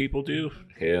poor people do?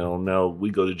 Hell no. We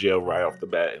go to jail right off the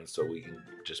bat, and so we can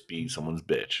just be someone's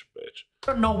bitch.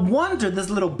 No wonder this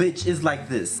little bitch is like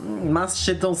this. My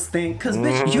shit don't stink, cause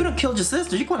bitch, you done killed your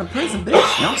sister. You going to prison,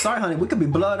 bitch. No, I'm sorry, honey. We could be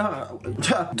blood, huh?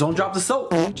 Don't drop the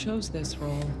soap. You chose this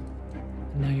role,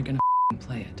 and now you're gonna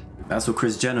play it. That's what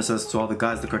Kris Jenner says to all the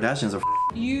guys the Kardashians are.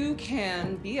 You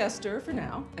can be Esther for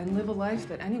now and live a life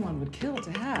that anyone would kill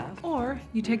to have, or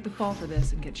you take the fall for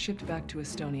this and get shipped back to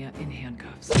Estonia in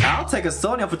handcuffs. I'll take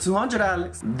Estonia for 200,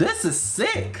 Alex. This is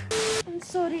sick. I'm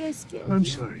sorry I scared you.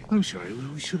 I'm sorry.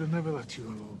 We should have never let you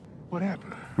alone. What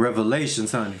happened?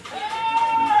 Revelations, honey.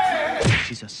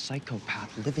 She's a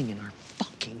psychopath living in our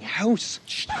fucking house.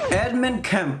 Edmund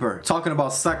Kemper talking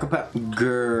about psychopath.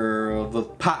 Girl, the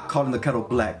pot calling the kettle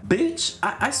black. Bitch,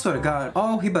 I swear to God.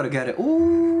 Oh, he better get it.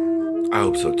 Ooh. I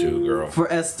hope so too, girl.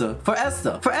 For Esther.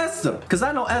 Because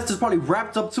I know Esther's probably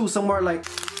wrapped up too somewhere like.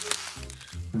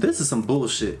 This is some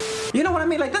bullshit. You know what I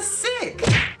mean? Like, that's sick.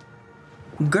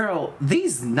 Girl,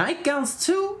 these nightgowns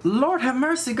too? Lord have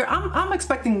mercy, girl. I'm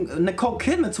expecting Nicole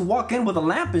Kidman to walk in with a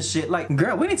lamp and shit. Like,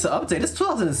 girl, we need to update. It's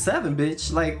 2007,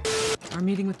 bitch. Like, our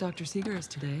meeting with Dr. Seeger is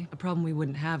today. A problem we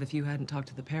wouldn't have if you hadn't talked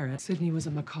to the parrot. Sydney was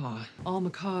a macaw. All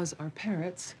macaws are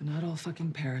parrots, but not all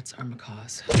fucking parrots are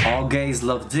macaws. All gays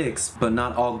love dicks, but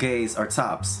not all gays are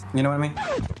tops. You know what I mean?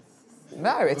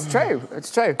 No, it's true.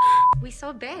 It's true. We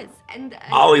saw bears and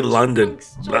Ollie London.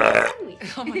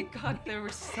 Oh my God, there were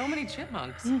so many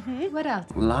chipmunks. What else?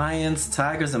 Lions,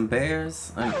 tigers, and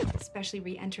bears. Especially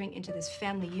re-entering into this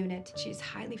family unit. She's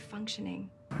highly functioning.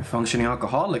 Functioning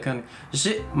alcoholic, honey.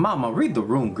 Shit, mama, read the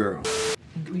room, girl. I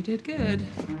think we did good.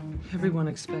 Everyone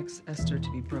expects Esther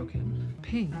to be broken.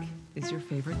 Pink is your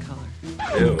favorite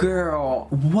color. Ew. Girl,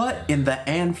 what in the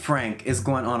Anne Frank is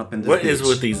going on up in this What bitch? is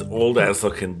with these old ass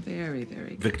looking, very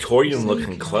Victorian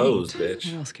looking clothes, bitch?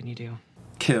 What else can you do?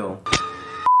 Kill.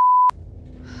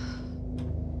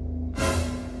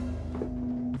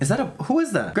 Is that who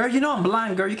is that? Girl, you know I'm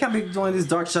blind, girl. You can't be doing these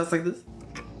dark shots like this.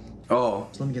 Oh.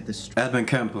 So let me get this straight. Edmund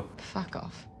Kemper. Fuck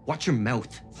off. Watch your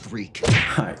mouth, freak.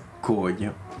 Hi,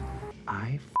 coño.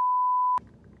 I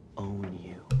own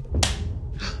you.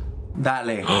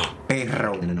 Dale,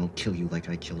 perro. And then I'll kill you like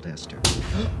I killed Esther.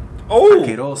 Do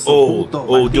it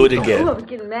again. I was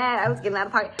getting mad. I was getting out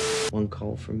of pocket. One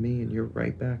call from me and you're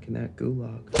right back in that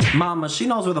gulag. Mama, she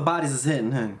knows where the bodies is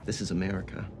hidden, huh? This is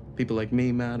America. People like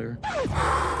me matter.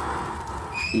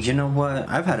 You know what?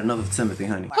 I've had enough of Timothy,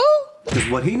 honey. Who? Because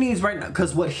what he needs right now,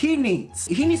 he needs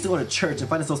to go to church and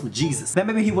find himself some Jesus. Then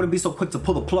maybe he wouldn't be so quick to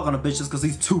pull the plug on a bitch just because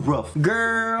he's too rough.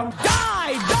 Girl.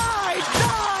 Die!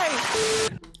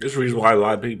 This reason why a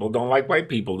lot of people don't like white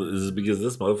people is because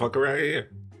this motherfucker right here.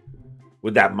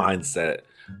 With that mindset,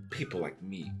 people like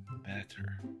me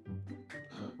better.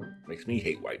 Makes me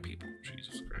hate white people.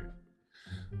 Jesus Christ.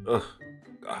 Ugh,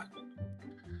 God.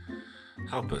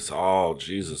 Help us all,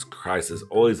 Jesus Christ. There's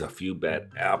always a few bad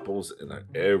apples in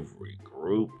every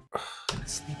group.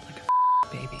 Sleep like a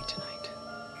baby tonight.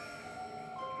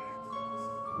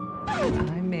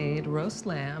 I made roast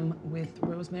lamb with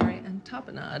rosemary and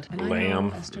tapenade. And I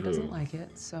know Esther doesn't like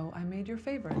it, so I made your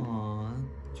favorite. Aw,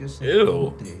 just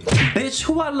ew. Bitch,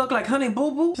 who I look like, honey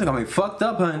boo boo? She's gonna be fucked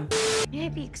up, hun. May I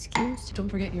be excused? Don't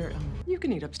forget your, you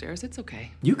can eat upstairs, it's okay.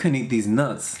 You can eat these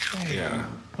nuts. Yeah.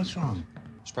 What's wrong?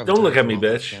 Don't look at me,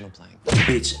 bitch.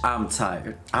 Bitch, I'm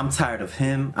tired. I'm tired of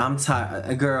him. I'm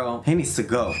tired. Girl, he needs to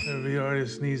go. Every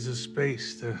artist needs a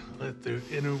space to let their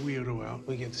inner weirdo out.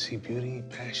 We get to see beauty,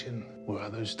 passion, where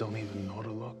others don't even know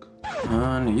to look.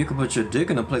 Honey, you can put your dick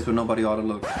in a place where nobody ought to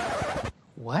look.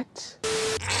 What?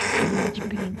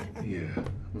 Yeah, I'm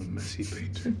a messy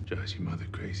painter. Drives your mother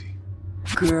crazy.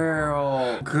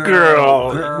 Girl.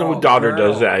 No daughter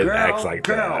does that. Acts like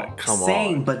that. Come on.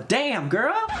 Same, but damn,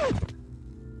 girl.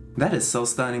 That is so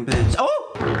stunning, bitch.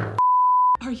 Oh!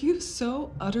 Are you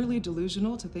so utterly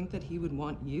delusional to think that he would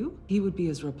want you? He would be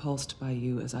as repulsed by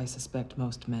you as I suspect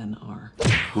most men are.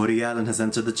 Woody Allen has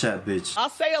entered the chat, bitch. I'll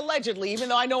say allegedly, even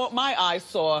though I know what my eyes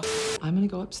saw. I'm gonna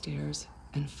go upstairs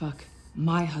and fuck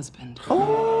my husband.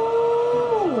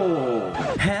 Oh!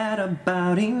 Had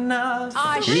about enough.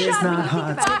 It's not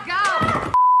hard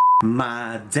to...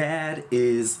 My dad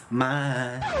is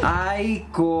mine. Ay,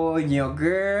 coño,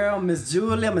 girl. Miss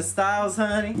Julia, Miss Styles,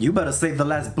 honey. You better save the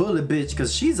last bullet, bitch,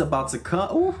 because she's about to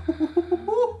come. Ooh.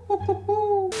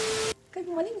 Good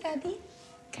morning, Daddy.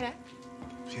 Can I?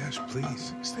 Yes,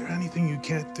 please. Is there anything you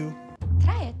can't do?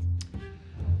 Try it.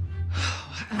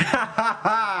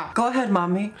 Go ahead,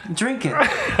 mommy. Drink it.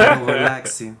 It'll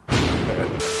relax you.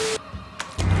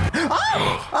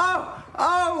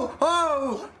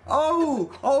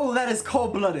 Oh, that is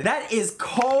cold-blooded. That is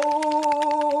cold-blooded,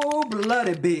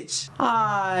 bitch.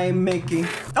 Hi, Mickey.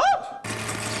 Oh!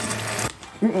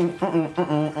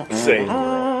 Same girl.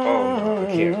 Oh, no, I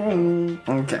can't.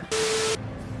 Okay.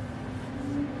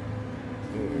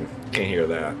 Can't hear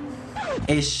that.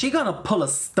 Is she gonna pull a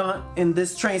stunt in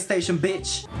this train station,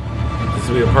 bitch? This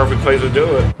would be a perfect place to do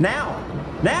it. Now!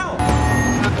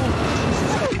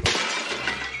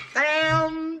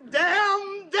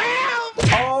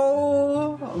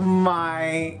 Oh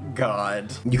my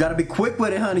God. You gotta be quick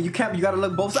with it, honey. You gotta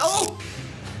look both sides. Oh!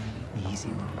 Easy.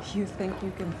 You think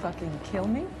you can fucking kill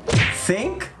me?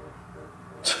 Think?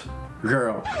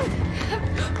 Girl. I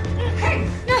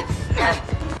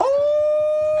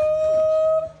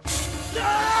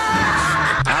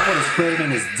would have sprayed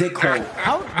in his dick hole.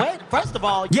 Oh, wait, first of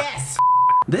all... Yes!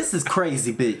 This is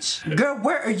crazy, bitch. Girl,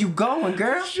 where are you going,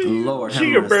 girl? Lord,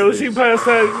 she can barely see past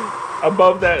that,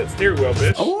 above that steering wheel,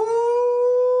 bitch. Ooh,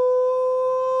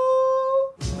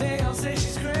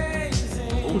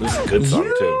 this is a good song,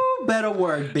 too. You better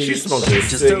work, bitch. She smoking a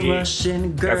Just a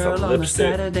Russian girl on a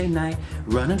Saturday night,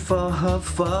 running for her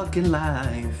fucking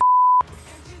life.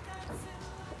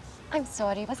 I'm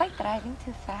sorry. Was I driving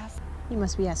too fast? You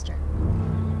must be Esther.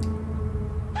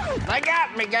 They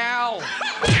got me, gal.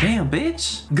 Damn,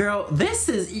 bitch. Girl, this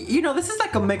is, this is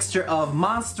like a mixture of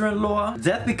Monster-in-Law,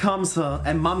 Death Becomes Her,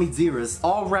 and Mommy Dearest,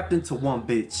 all wrapped into one,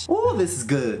 bitch. Ooh, this is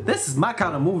good. This is my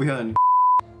kind of movie, honey.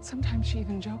 Sometimes she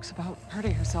even jokes about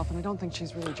hurting herself, and I don't think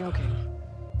she's really joking.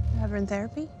 You have her in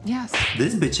therapy? Yes.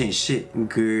 This bitch ain't shit.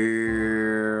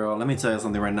 Girl, let me tell you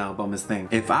something right now about Miss Thing.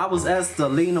 If I was Esther,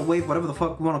 Lena, Wave, whatever the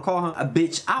fuck we want to call her, a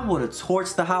bitch, I would have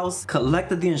torched the house,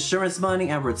 collected the insurance money,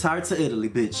 and retired to Italy,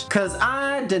 bitch. Cause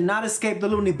I did not escape the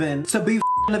loony bin to be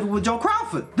living with Joe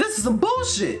Crawford. This is some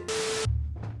bullshit.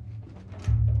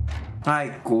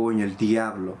 Ay, coño, el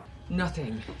diablo.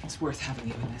 Nothing is worth having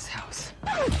you in this house.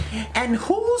 And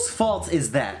whose fault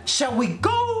is that? Shall we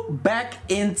go back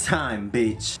in time,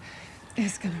 bitch?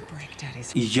 It's gonna break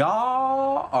Daddy's.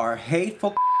 Y'all are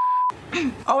hateful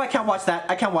Oh, I can't watch that.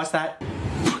 I can't watch that.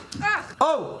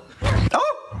 Oh!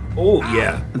 Oh! Oh,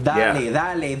 yeah. Dale,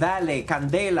 yeah. dale, dale,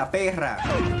 candela, perra.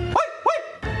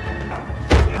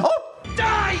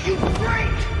 Die, you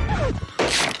freak!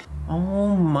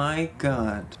 Oh my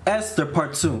God. Esther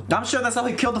Part 2. I'm sure that's how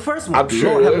he killed the first one. I'm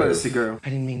sure. Lord have mercy, girl. I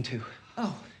didn't mean to.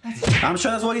 Oh, I'm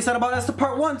sure that's what he said about Esther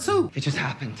Part 1 too. It just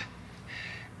happened.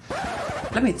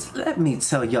 Let me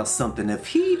tell y'all something. If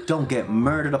he don't get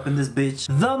murdered up in this bitch,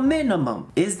 the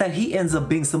minimum is that he ends up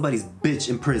being somebody's bitch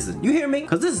in prison. You hear me?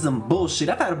 Cause this is some bullshit.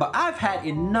 I've had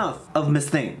enough of Miss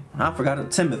Thing. I forgot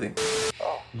it, Timothy.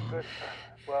 Oh, good.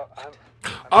 Well,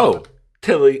 Oh,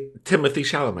 Timothy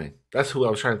Chalamet. That's who I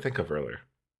was trying to think of earlier.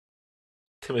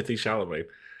 Timothy Chalamet.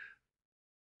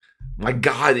 My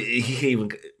God, he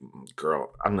even...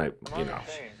 Girl, I'm not, you know.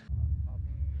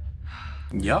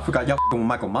 Y'all forgot y'all with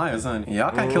Michael Myers, honey.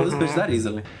 Y'all can't kill this bitch that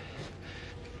easily.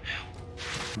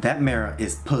 That Mara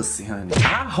is pussy, honey.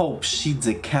 I hope she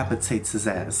decapitates his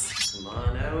ass. Come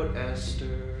on out,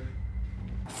 Esther.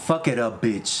 Fuck it up,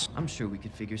 bitch. I'm sure we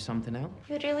could figure something out.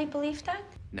 You really believe that?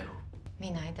 No.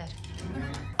 Me neither.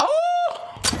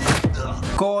 Oh!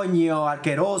 Coño,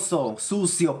 asqueroso,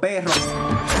 sucio, perro.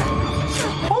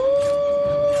 Oh!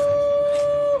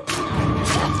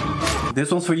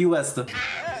 This one's for you, Esther.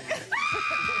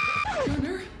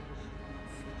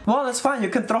 Well, it's fine. You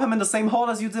can throw him in the same hole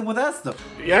as you did with Esther.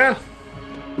 Yeah.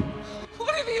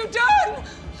 What have you done?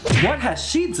 What has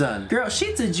she done? Girl,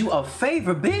 she did you a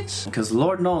favor, bitch. Because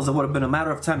Lord knows it would have been a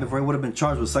matter of time before he would have been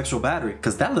charged with sexual battery.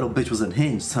 Because that little bitch was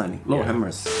unhinged, honey. Lord have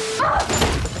mercy.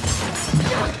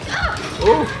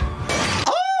 Oh.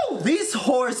 Oh, these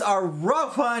whores are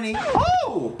rough, honey.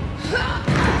 Oh.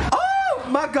 Oh,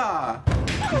 my God.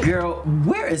 Girl,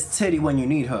 where is Titty when you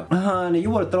need her? Honey, you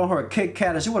would have thrown her a Kit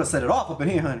Kat and she would have set it off up in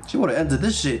here, honey. She would have ended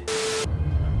this shit.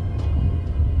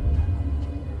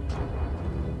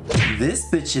 This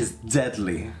bitch is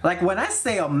deadly. Like when I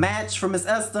say a match for Miss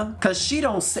Esther, cause she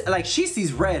don't like she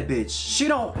sees red, bitch. She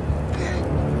don't.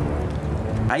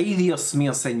 Ay, Dios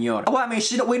mío, señor. Well, I mean,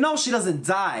 we know she doesn't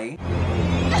die.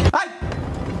 Ay.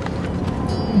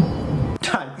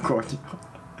 I'm Courtney.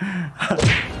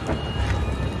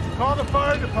 Call the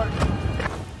fire department.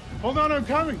 Hold on, I'm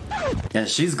coming. Yeah,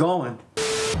 she's going.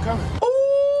 I'm coming. Ooh.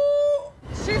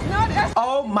 She's not.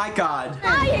 Oh my God.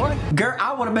 What? Girl,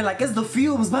 I would have been like, it's the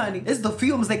fumes, honey. It's the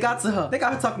fumes they got to her. They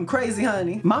got her talking crazy,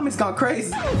 honey. Mommy's gone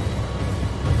crazy.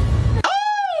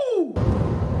 Oh!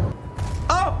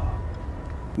 Oh!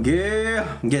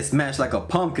 Yeah. Get smashed like a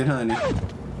pumpkin, honey.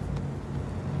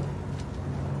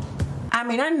 I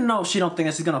mean, I know she don't think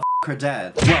that she's gonna her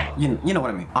dad. Well, you know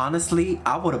what I mean. Honestly,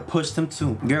 I would have pushed him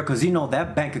too. Girl, cause you know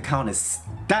that bank account is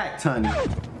stacked, honey.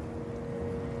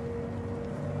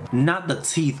 Not the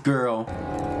teeth, girl.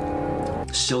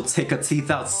 She'll take her teeth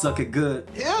out, suck it good.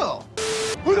 Ew.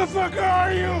 Who the fuck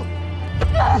are you?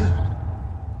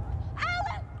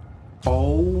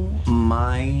 Oh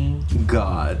my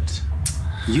God.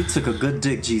 You took a good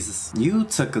dick, Jesus. You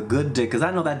took a good dick, cause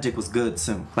I know that dick was good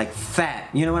too. Like fat,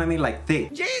 you know what I mean? Like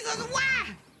thick. Jesus, why?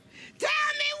 Tell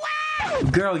me why!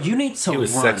 Girl, you need to He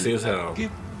was run. sexy as hell.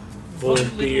 Full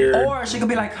of beard. Or she could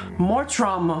be like, more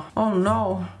trauma. Oh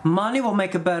no, money will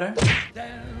make it better.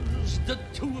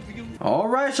 All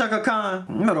right, Shaka Khan.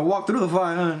 You better walk through the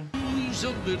fire, honey.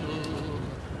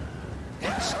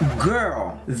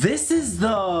 Girl, this is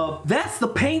that's the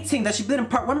painting that she did in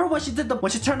part. Remember when she did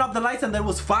when she turned off the lights and there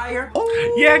was fire?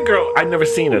 Oh, yeah, girl. I've never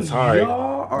seen it. Sorry.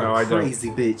 Y'all are no, I don't. crazy,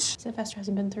 bitch. Sylvester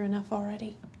hasn't been through enough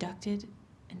already. Abducted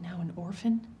and now an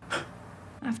orphan.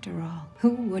 After all,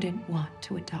 who wouldn't want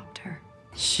to adopt her?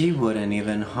 She wouldn't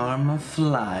even harm a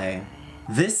fly.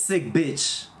 This sick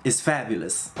bitch is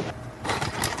fabulous.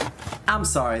 I'm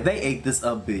sorry, they ate this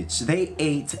up, bitch. They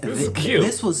ate this.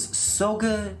 This was so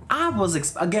good. I was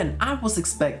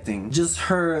expecting just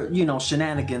her, you know,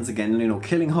 shenanigans again, you know,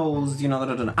 killing hoes, you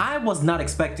know. I was not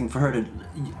expecting for her to.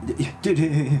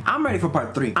 I'm ready for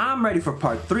part 3. I'm ready for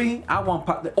part 3. I want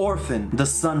the Orphan. The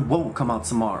sun won't come out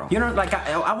tomorrow. You know, like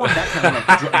I want that kind of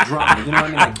like, drama. You know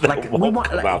what I mean? Like we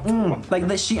want like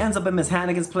that. She ends up in Miss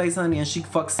Hannigan's place, honey, and she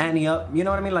fucks Annie up. You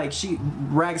know what I mean? Like she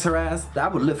rags her ass. I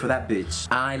would live for that bitch.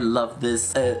 I love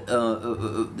this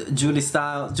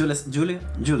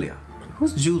Julia.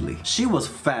 Who's Julie? She was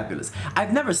fabulous.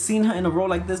 I've never seen her in a role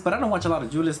like this, but I don't watch a lot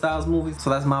of Julia Stiles movies, so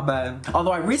that's my bad.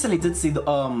 Although I recently did see the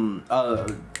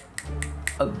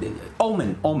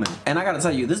Omen. And I gotta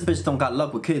tell you, this bitch don't got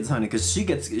luck with kids, honey, cause she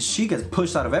gets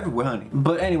pushed out of everywhere, honey.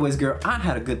 But anyways, girl, I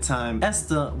had a good time.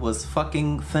 Esther was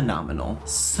fucking phenomenal.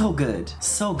 So good.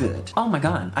 So good. Oh my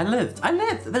god. I lived.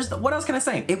 What else can I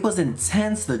say? It was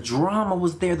intense. The drama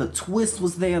was there. The twist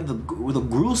was there. The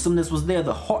gruesomeness was there.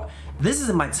 The heart. This is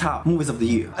in my top movies of the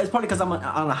year. It's probably because I'm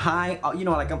on a high, you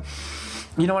know, like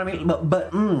you know what I mean?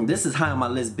 But this is high on my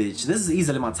list, bitch. This is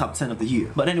easily my top 10 of the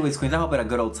year. But anyways, queens, I hope you had a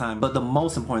good old time. But the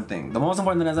most important thing is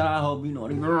that I hope, you know,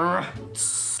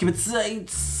 keep it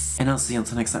tight. And I'll see you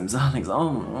until next time, darlings.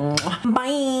 Bye.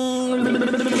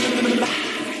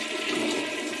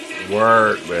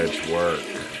 Work, bitch, work.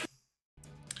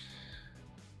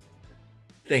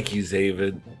 Thank you,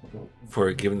 ZZAVID,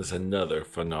 for giving us another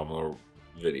phenomenal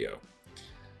video.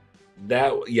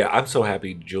 Yeah, I'm so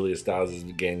happy Julia Stiles is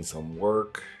getting some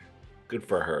work. Good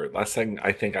for her. Last time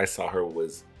I think I saw her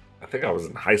was, I think I was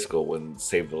in high school when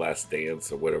Save the Last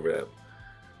Dance or whatever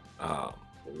that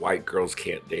White Girls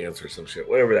Can't Dance or some shit,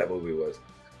 whatever that movie was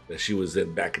that she was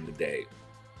in back in the day.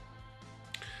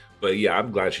 But yeah,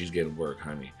 I'm glad she's getting work,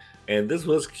 honey. And this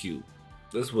was cute.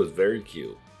 This was very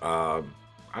cute. I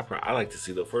like to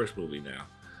see the first movie now.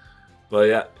 But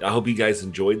yeah, I hope you guys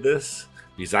enjoyed this.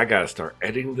 Because I gotta start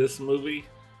editing this movie.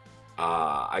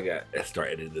 I gotta start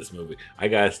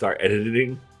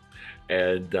editing.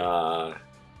 And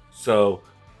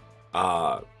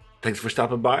thanks for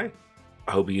stopping by.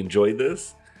 I hope you enjoyed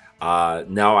this.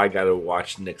 Now I gotta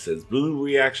watch Nix's Boo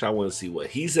reaction. I want to see what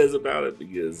he says about it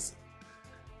because,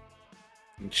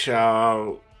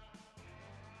 child,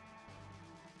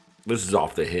 this is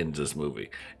off the hinge, this movie,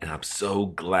 and I'm so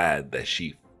glad that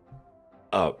she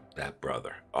upped that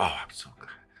brother. Oh, I'm so glad.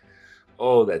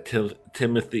 Oh, that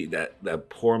Timothy, that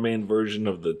poor man version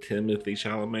of the Timothy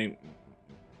Chalamet.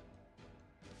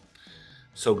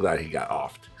 So glad he got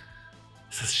offed.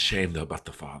 It's a shame though about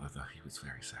the father though. He was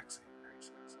very sexy.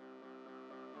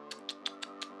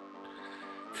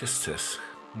 Tis.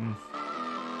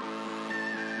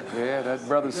 Yeah, that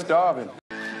brother's starving.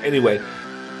 Anyway,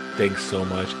 thanks so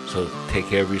much. So take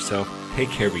care of yourself. Take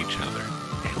care of each other.